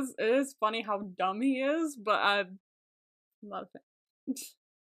fan. It is funny how dumb he is, but I'm not a fan.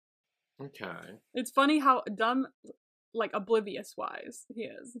 Okay. It's funny how dumb, like, oblivious-wise he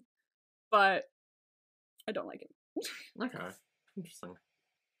is. But I don't like him. Okay. Interesting.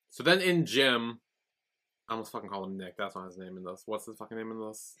 So then in gym, I almost fucking call him Nick. That's not his name in this. What's his fucking name in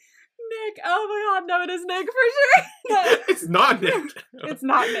this? Nick. Oh my god, no, it is Nick for sure. No. It's not Nick. It's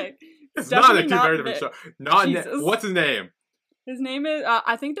not Nick. It's not Nick. definitely not Two very different Nick. show. Not Nick. Jesus. What's his name? His name is,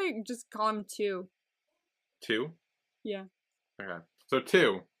 I think they just call him 2. 2? Yeah. Okay. So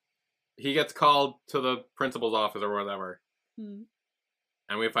 2. He gets called to the principal's office or whatever. Hmm.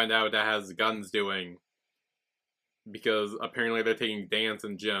 And we find out that has Guns doing. Because apparently they're taking dance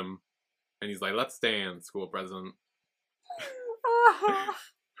in gym. And he's like, let's dance, school president.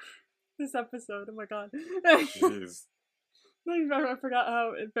 This episode, oh my god. Jeez. I forgot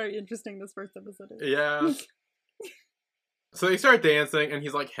how very interesting this first episode is. Yeah. So they start dancing, and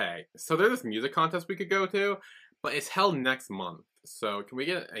he's like, hey, so there's this music contest we could go to, but it's held next month. So can we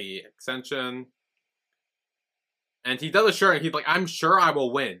get a extension? And he does a shirt, and he's like, I'm sure I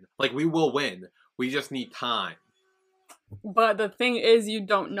will win. Like, we will win. We just need time. But the thing is, you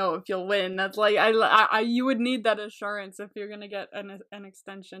don't know if you'll win. That's like you would need that assurance if you're gonna get an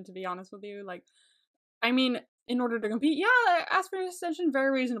extension. To be honest with you, like, I mean, in order to compete, yeah, ask for an extension,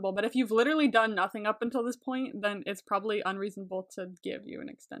 very reasonable. But if you've literally done nothing up until this point, then it's probably unreasonable to give you an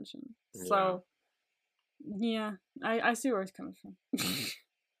extension. So, yeah, I see where it's coming from.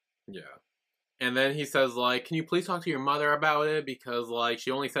 Yeah. And then he says, like, can you please talk to your mother about it? Because, like,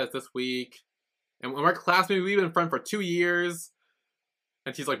 she only says this week. And when we're classmates, we've been friends for 2 years.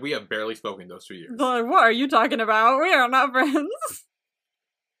 And she's like, we have barely spoken those 2 years. Like, what are you talking about? We are not friends.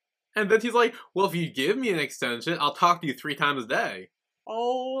 And then he's like, well, if you give me an extension, I'll talk to you 3 times a day.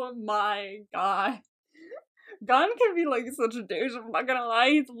 Oh my god. Gun can be like such a douche, I'm not gonna lie,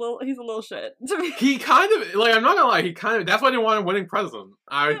 he's a little shit. He kind of, like, I'm not gonna lie, that's why I didn't want a winning president.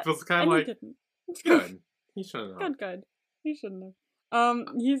 I was kind of like, good. He shouldn't have. Good. He shouldn't have.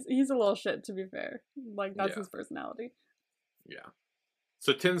 He's a little shit, to be fair. Like, that's his personality. Yeah.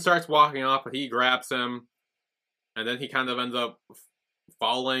 So Tin starts walking off, but he grabs him, and then he kind of ends up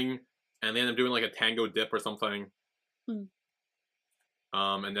falling, and they end up doing like a tango dip or something.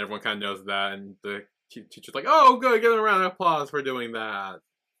 And everyone kind of knows that, and the teacher's like, oh, good, give him a round of applause for doing that.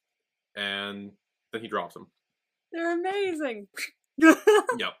 And then he drops him. They're amazing.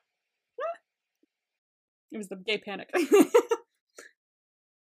 Yep. It was the gay panic.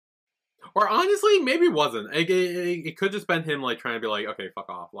 Or honestly, maybe it wasn't. It could just been him like trying to be like, okay, fuck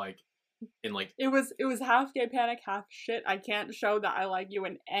off. Like, in like it was half gay panic, half shit. I can't show that I like you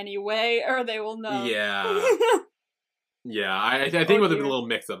in any way, or they will know. Yeah. Yeah, I think it was a little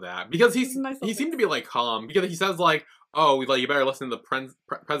mix of that. Because he seemed to be like calm. Because he says like, oh, like you better listen to the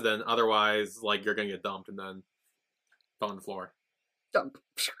president, otherwise like you're gonna get dumped, and then fell on the floor. Dump.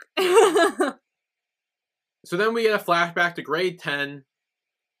 So then we get a flashback to grade 10,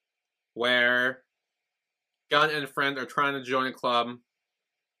 where Gun and friends are trying to join a club,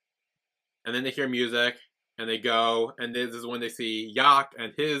 and then they hear music, and they go, and this is when they see Yak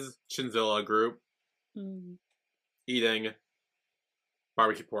and his Chinzilla group eating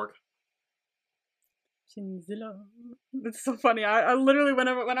barbecue pork. Chinzilla. It's so funny. I literally, when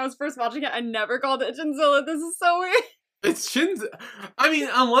I was first watching it, I never called it Chinzilla. This is so weird. It's I mean,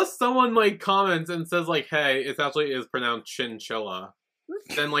 unless someone like comments and says like, hey, it actually is pronounced Chinchilla,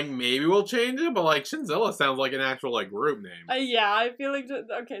 then like maybe we'll change it. But like Chinzilla sounds like an actual like group name. Yeah, I feel like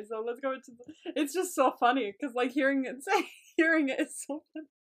okay. So let's go into. It's just so funny because like hearing it is so funny.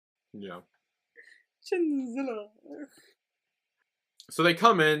 Yeah. Chinzilla. So they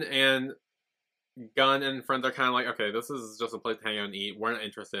come in, and Gun and friends are kind of like, okay, this is just a place to hang out and eat. We're not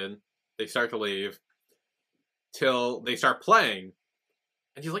interested. They start to leave. Till they start playing.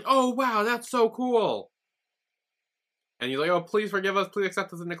 And he's like, oh, wow, that's so cool. And he's like, oh, please forgive us. Please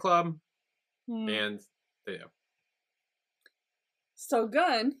accept us in the club. And they do. So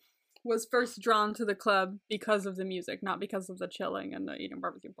Gun was first drawn to the club because of the music, not because of the chilling and the eating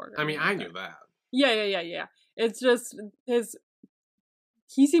barbecue pork. I mean, I knew that. Yeah. It's just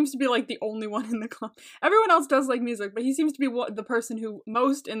he seems to be like the only one in the club. Everyone else does like music, but he seems to be the person who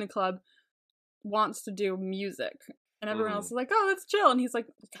most in the club wants to do music, and everyone else is like, oh, let's chill, and he's like,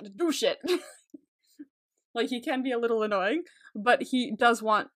 gotta do shit. Like, he can be a little annoying, but he does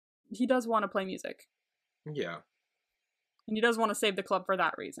want to play music. Yeah. And he does want to save the club for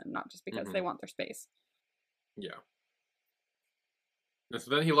that reason, not just because they want their space. Yeah. And so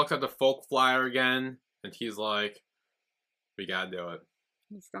then he looks at the folk flyer again, and he's like, we gotta do it.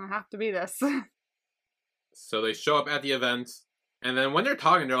 It's gonna have to be this. So they show up at the event. And then when they're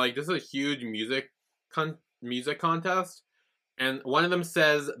talking, they're like, this is a huge music contest. And one of them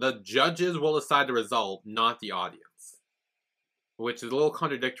says, the judges will decide the result, not the audience. Which is a little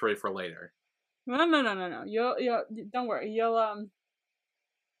contradictory for later. No. You'll don't worry. I'll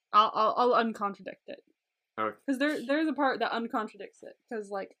uncontradict it. Okay. Because there's a part that uncontradicts it.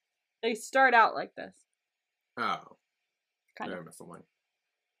 Because, like, they start out like this. Oh. Kind of. I missed something.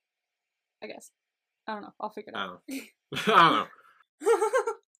 I guess. I don't know. I'll figure it out. I don't know.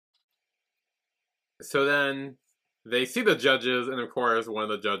 So then they see the judges, and of course one of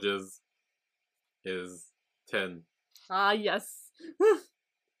the judges is Tin. Ah, yes.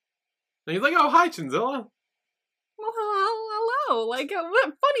 And he's like, oh, hi, Chinzilla. Well, hello. Like,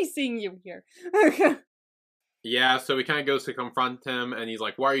 what funny seeing you here. Yeah, so he kind of goes to confront him, and he's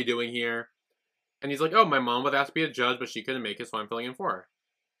like, what are you doing here? And he's like, oh, my mom was asked to be a judge, but she couldn't make it, so I'm filling in for her.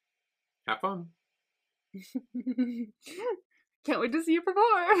 Have fun. Can't wait to see you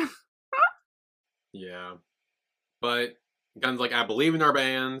perform. Yeah. But Gun's like, I believe in our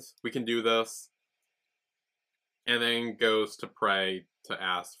bands. We can do this. And then goes to pray to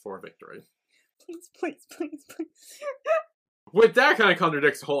ask for victory. Please. Which that kind of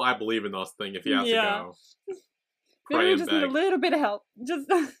contradicts the whole "I believe in us" thing. If he has to go, Maybe pray we and just need a beg. little bit of help. Just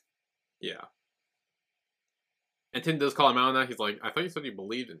Yeah. And Tin does call him out on that. He's like, "I thought you said you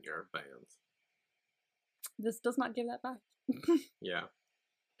believed in your fans." this does not give that back. Yeah.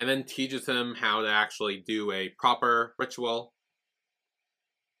 And then teaches him how to actually do a proper ritual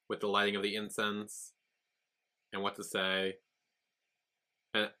with the lighting of the incense and what to say.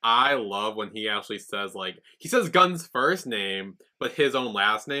 And I love when he actually says, like, he says Gun's first name, but his own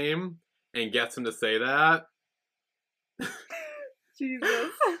last name, and gets him to say that.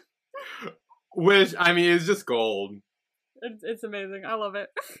 Jesus. Which, I mean, is just gold. It's amazing. I love it.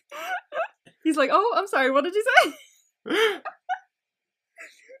 He's like, oh, I'm sorry, what did you say?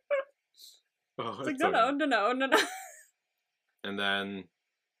 Oh, It's like, so no. And then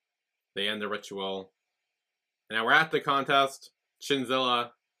they end the ritual. And now we're at the contest.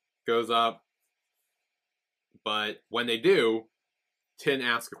 Chinzilla goes up. But when they do, Tin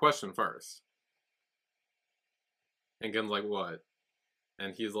asks a question first. And Gun's like, what?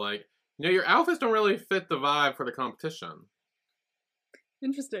 And he's like, your outfits don't really fit the vibe for the competition.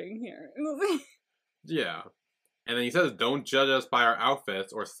 Interesting here. Yeah. And then he says, don't judge us by our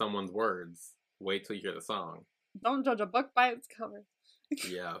outfits or someone's words. Wait till you hear the song. Don't judge a book by its cover.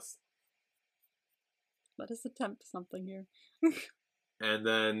 Yes. Let us attempt something here. And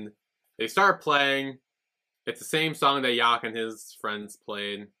then they start playing. It's the same song that Yak and his friends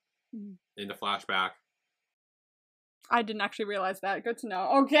played in the flashback. I didn't actually realize that. Good to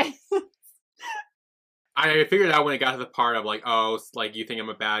know. Okay. I figured out when it got to the part of like, oh, it's like you think I'm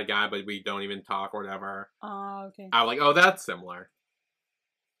a bad guy, but we don't even talk or whatever. Okay. I was like, oh, that's similar.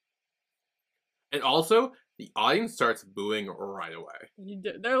 And also, the audience starts booing right away.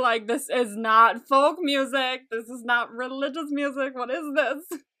 They're like, this is not folk music. This is not religious music. What is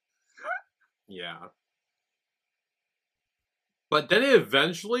this? Yeah. But then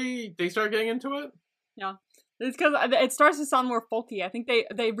eventually they start getting into it. Yeah. It's because it starts to sound more folky. I think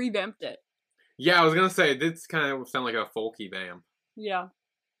they revamped it. Yeah, I was gonna say, this kind of sound like a folky vamp. Yeah.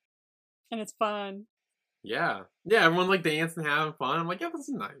 And it's fun. Yeah. Yeah, everyone's like dancing, having fun. I'm like, yeah, this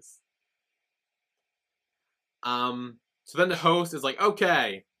is nice. So then the host is like,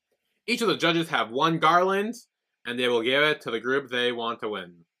 okay, each of the judges have one garland, and they will give it to the group they want to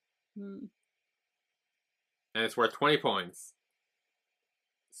win. And it's worth 20 points.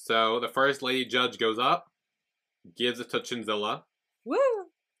 So the first lady judge goes up, gives it to Chinzilla. Woo!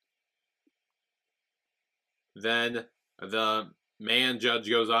 Then the man judge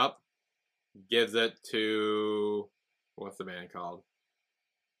goes up, gives it to... what's the band called?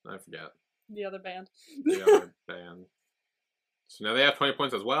 I forget. The other band. The other band. So now they have 20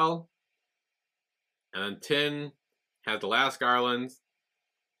 points as well. And then Tin has the last garland.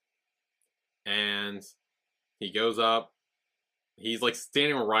 And he goes up. He's like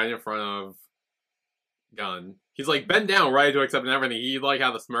standing right in front of Gun. He's like bent down, ready to accept everything. He like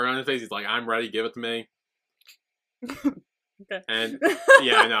had the smirk on his face. He's like, I'm ready, give it to me. Okay. And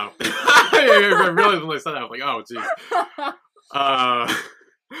yeah, I know. I realized when I said that, I was like, oh jeez.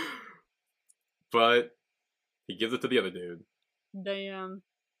 But he gives it to the other dude. Damn.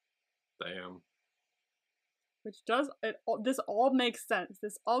 Damn. Which does this all makes sense.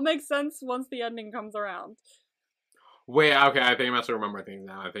 This all makes sense once the ending comes around. Wait, okay, I think I'm actually remembering things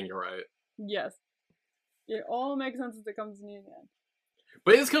now. I think you're right. Yes. It all makes sense as it comes near the end.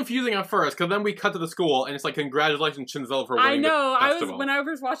 But it's confusing at first, because then we cut to the school, and it's like, congratulations, Chinzilla, for winning the festival. When I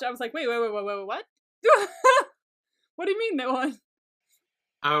first watched it, I was like, wait, what? What do you mean they won?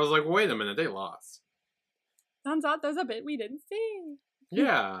 I was like, wait a minute, they lost. Turns out there's a bit we didn't see.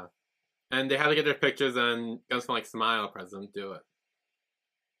 Yeah. And they had to get their pictures, and Gun's like, smile, President, do it.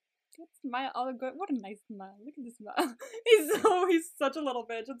 Good smile, all good. What a nice smile. Look at this smile. He's such a little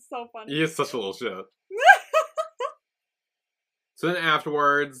bitch. It's so funny. He is such a little shit. So then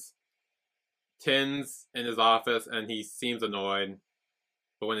afterwards, Tin's in his office, and he seems annoyed.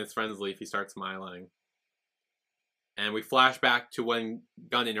 But when his friends leave, he starts smiling. And we flash back to when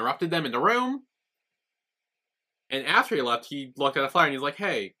Gun interrupted them in the room. And after he left, he looked at a flyer, and he's like,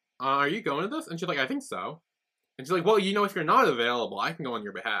 hey, are you going to this? And she's like, I think so. And she's like, well, if you're not available, I can go on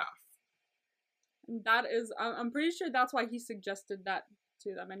your behalf. That is, I'm pretty sure that's why he suggested that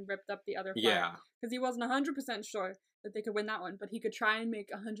to them and ripped up the other flyer. Yeah. Because he wasn't 100% sure that they could win that one, but he could try and make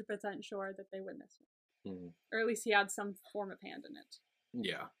 100% sure that they win this one. Or at least he had some form of hand in it.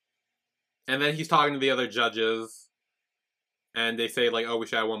 Yeah. And then he's talking to the other judges, and they say, like, oh, we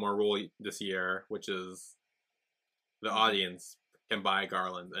should have one more rule this year, which is the audience can buy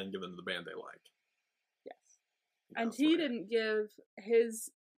garlands and give them to the band they like. Yes. And he didn't give his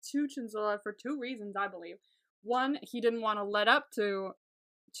to Chinzilla for 2 reasons, I believe. One, he didn't want to let up to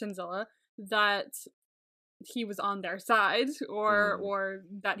Chinzilla that he was on their side or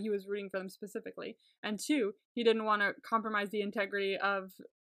that he was rooting for them specifically. And two, he didn't want to compromise the integrity of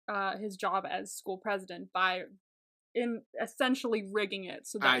his job as school president by essentially rigging it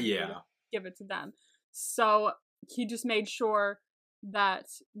so that he would give it to them. So he just made sure that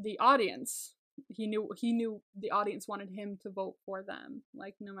the audience, he knew the audience wanted him to vote for them,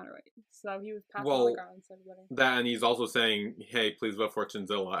 like, no matter what. So he was passing the regardless of everybody. That, and he's also saying, hey, please vote for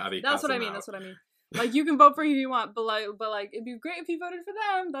Chinzilla. That's what I mean. Like, you can vote for who you want, but it'd be great if you voted for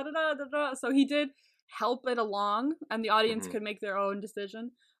them. Da da da da da. So he did help it along, and the audience could make their own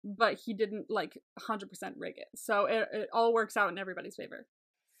decision, but he didn't 100% rig it. So it all works out in everybody's favor.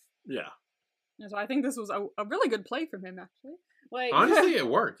 Yeah. And so I think this was a really good play from him, actually. Like, honestly, it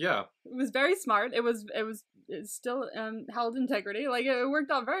worked. Yeah. It was very smart. It still held integrity. Like, it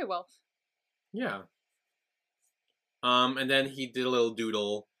worked out very well. Yeah. And then he did a little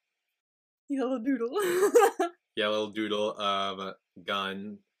doodle. Yeah, a little doodle. Yeah, a little doodle of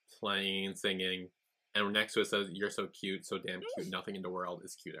Gunn playing and singing. And next to it says, "You're so cute, so damn cute. Nothing in the world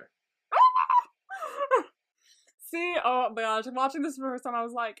is cuter." See, oh my gosh, watching this for the first time, I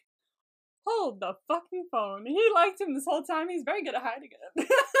was like, hold the fucking phone. He liked him this whole time. He's very good at hiding it.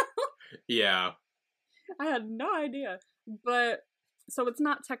 Yeah. I had no idea. But, so it's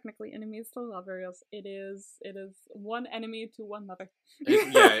not technically enemies to lovers. It is one enemy to one lover.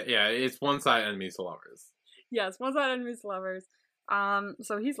 Yeah, it's one side enemies to lovers. Yes, one side enemies to lovers.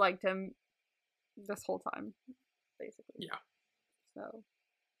 So he's liked him this whole time, basically. Yeah. So,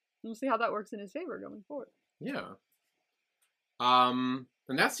 we'll see how that works in his favor going forward. Yeah.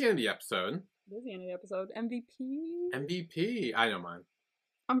 And that's the end of the episode. It is the end of the episode. MVP? MVP. I know mine.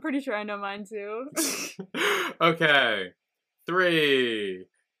 I'm pretty sure I know mine too. Okay. 3,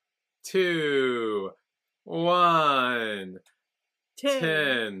 2, 1.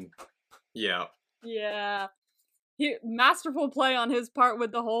 10. Yeah. Yeah. Masterful play on his part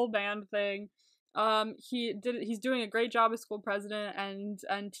with the whole band thing. He's doing a great job as school president,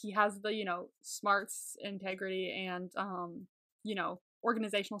 and he has the, smarts, integrity, and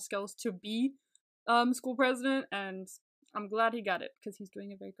organizational skills to be school president, and I'm glad he got it because he's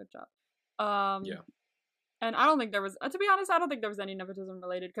doing a very good job. Yeah. And I don't think there was, to be honest, I don't think there was any nepotism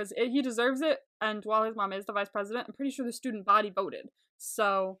related because he deserves it. And while his mom is the vice president, I'm pretty sure the student body voted.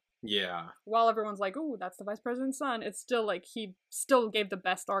 So yeah, while everyone's like, "Ooh, that's the vice president's son," it's still like he still gave the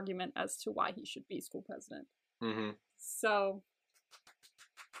best argument as to why he should be school president. Mm-hmm. So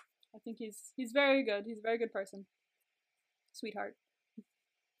I think he's very good. He's a very good person. Sweetheart.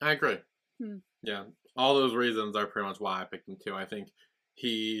 I agree. Yeah, all those reasons are pretty much why I picked him too. I think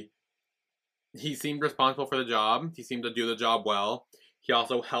he seemed responsible for the job. He seemed to do the job well. He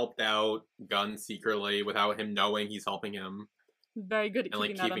also helped out Gunn secretly without him knowing he's helping him. Very good at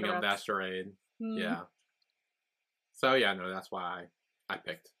keeping up that charade. Yeah. So yeah, no, that's why I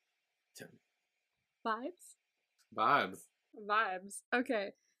picked Tim. Vibes.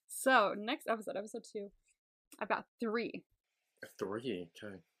 Okay. So next episode 2. I've got 3. 3.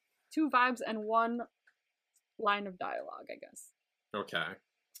 Okay. 2 vibes and 1 line of dialogue, I guess. Okay.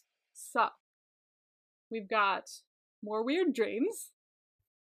 So we've got more weird dreams.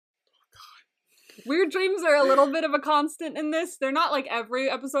 Weird dreams are a little bit of a constant in this. They're not like every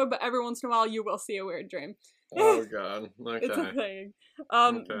episode, but every once in a while you will see a weird dream. Oh god. Okay. It's a thing.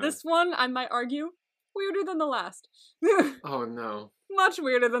 This one, I might argue, weirder than the last. Oh no. Much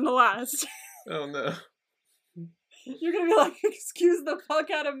weirder than the last. Oh no. You're gonna be like, excuse the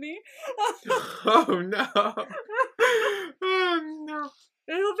fuck out of me? Oh no. Oh no.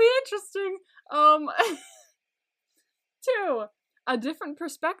 It'll be interesting. 2, a different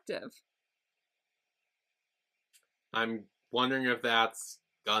perspective. I'm wondering if that's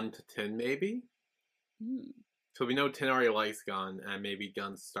Gunn to Tin, maybe? So we know Tin already likes Gunn, and maybe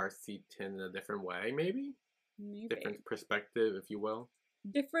Gunn starts to see Tin in a different way, maybe? Different perspective, if you will.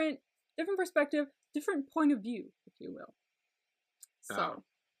 Different perspective, different point of view, if you will. So,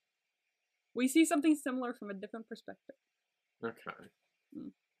 we see something similar from a different perspective. Okay.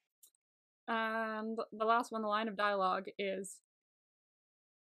 And the last one, the line of dialogue is,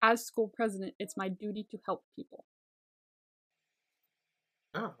 as school president, it's my duty to help people.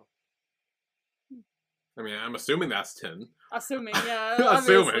 Oh. I mean, I'm assuming that's Tin. Assuming, yeah.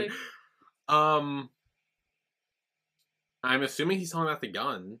 Assuming. I'm assuming he's telling that to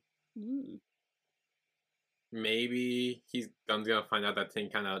Gunn. Maybe Gunn's gonna find out that Tin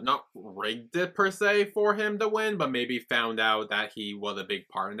kind of, not rigged it per se for him to win, but maybe found out that he was a big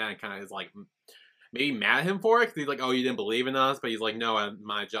part in that and kind of is like, maybe mad at him for it because he's like, oh, you didn't believe in us, but he's like, no, at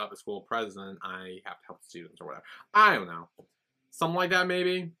my job as school president, I have to help students or whatever. I don't know, something like that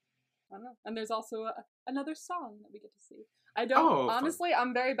maybe. I don't know. And there's also another song that we get to see. I don't, Oh, honestly,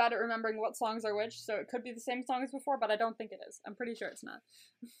 I'm very bad at remembering what songs are which, so it could be the same song as before, but I don't think it is. I'm pretty sure it's not.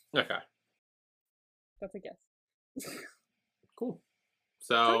 Okay. That's a guess. Cool.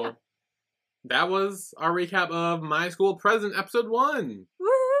 So that was our recap of My School President episode 1.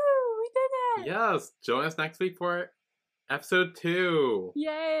 Woohoo! We did it! Yes. Join us next week for episode 2.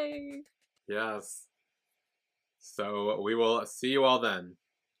 Yay! Yes. So we will see you all then.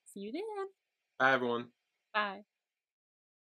 See you then. Bye, everyone. Bye.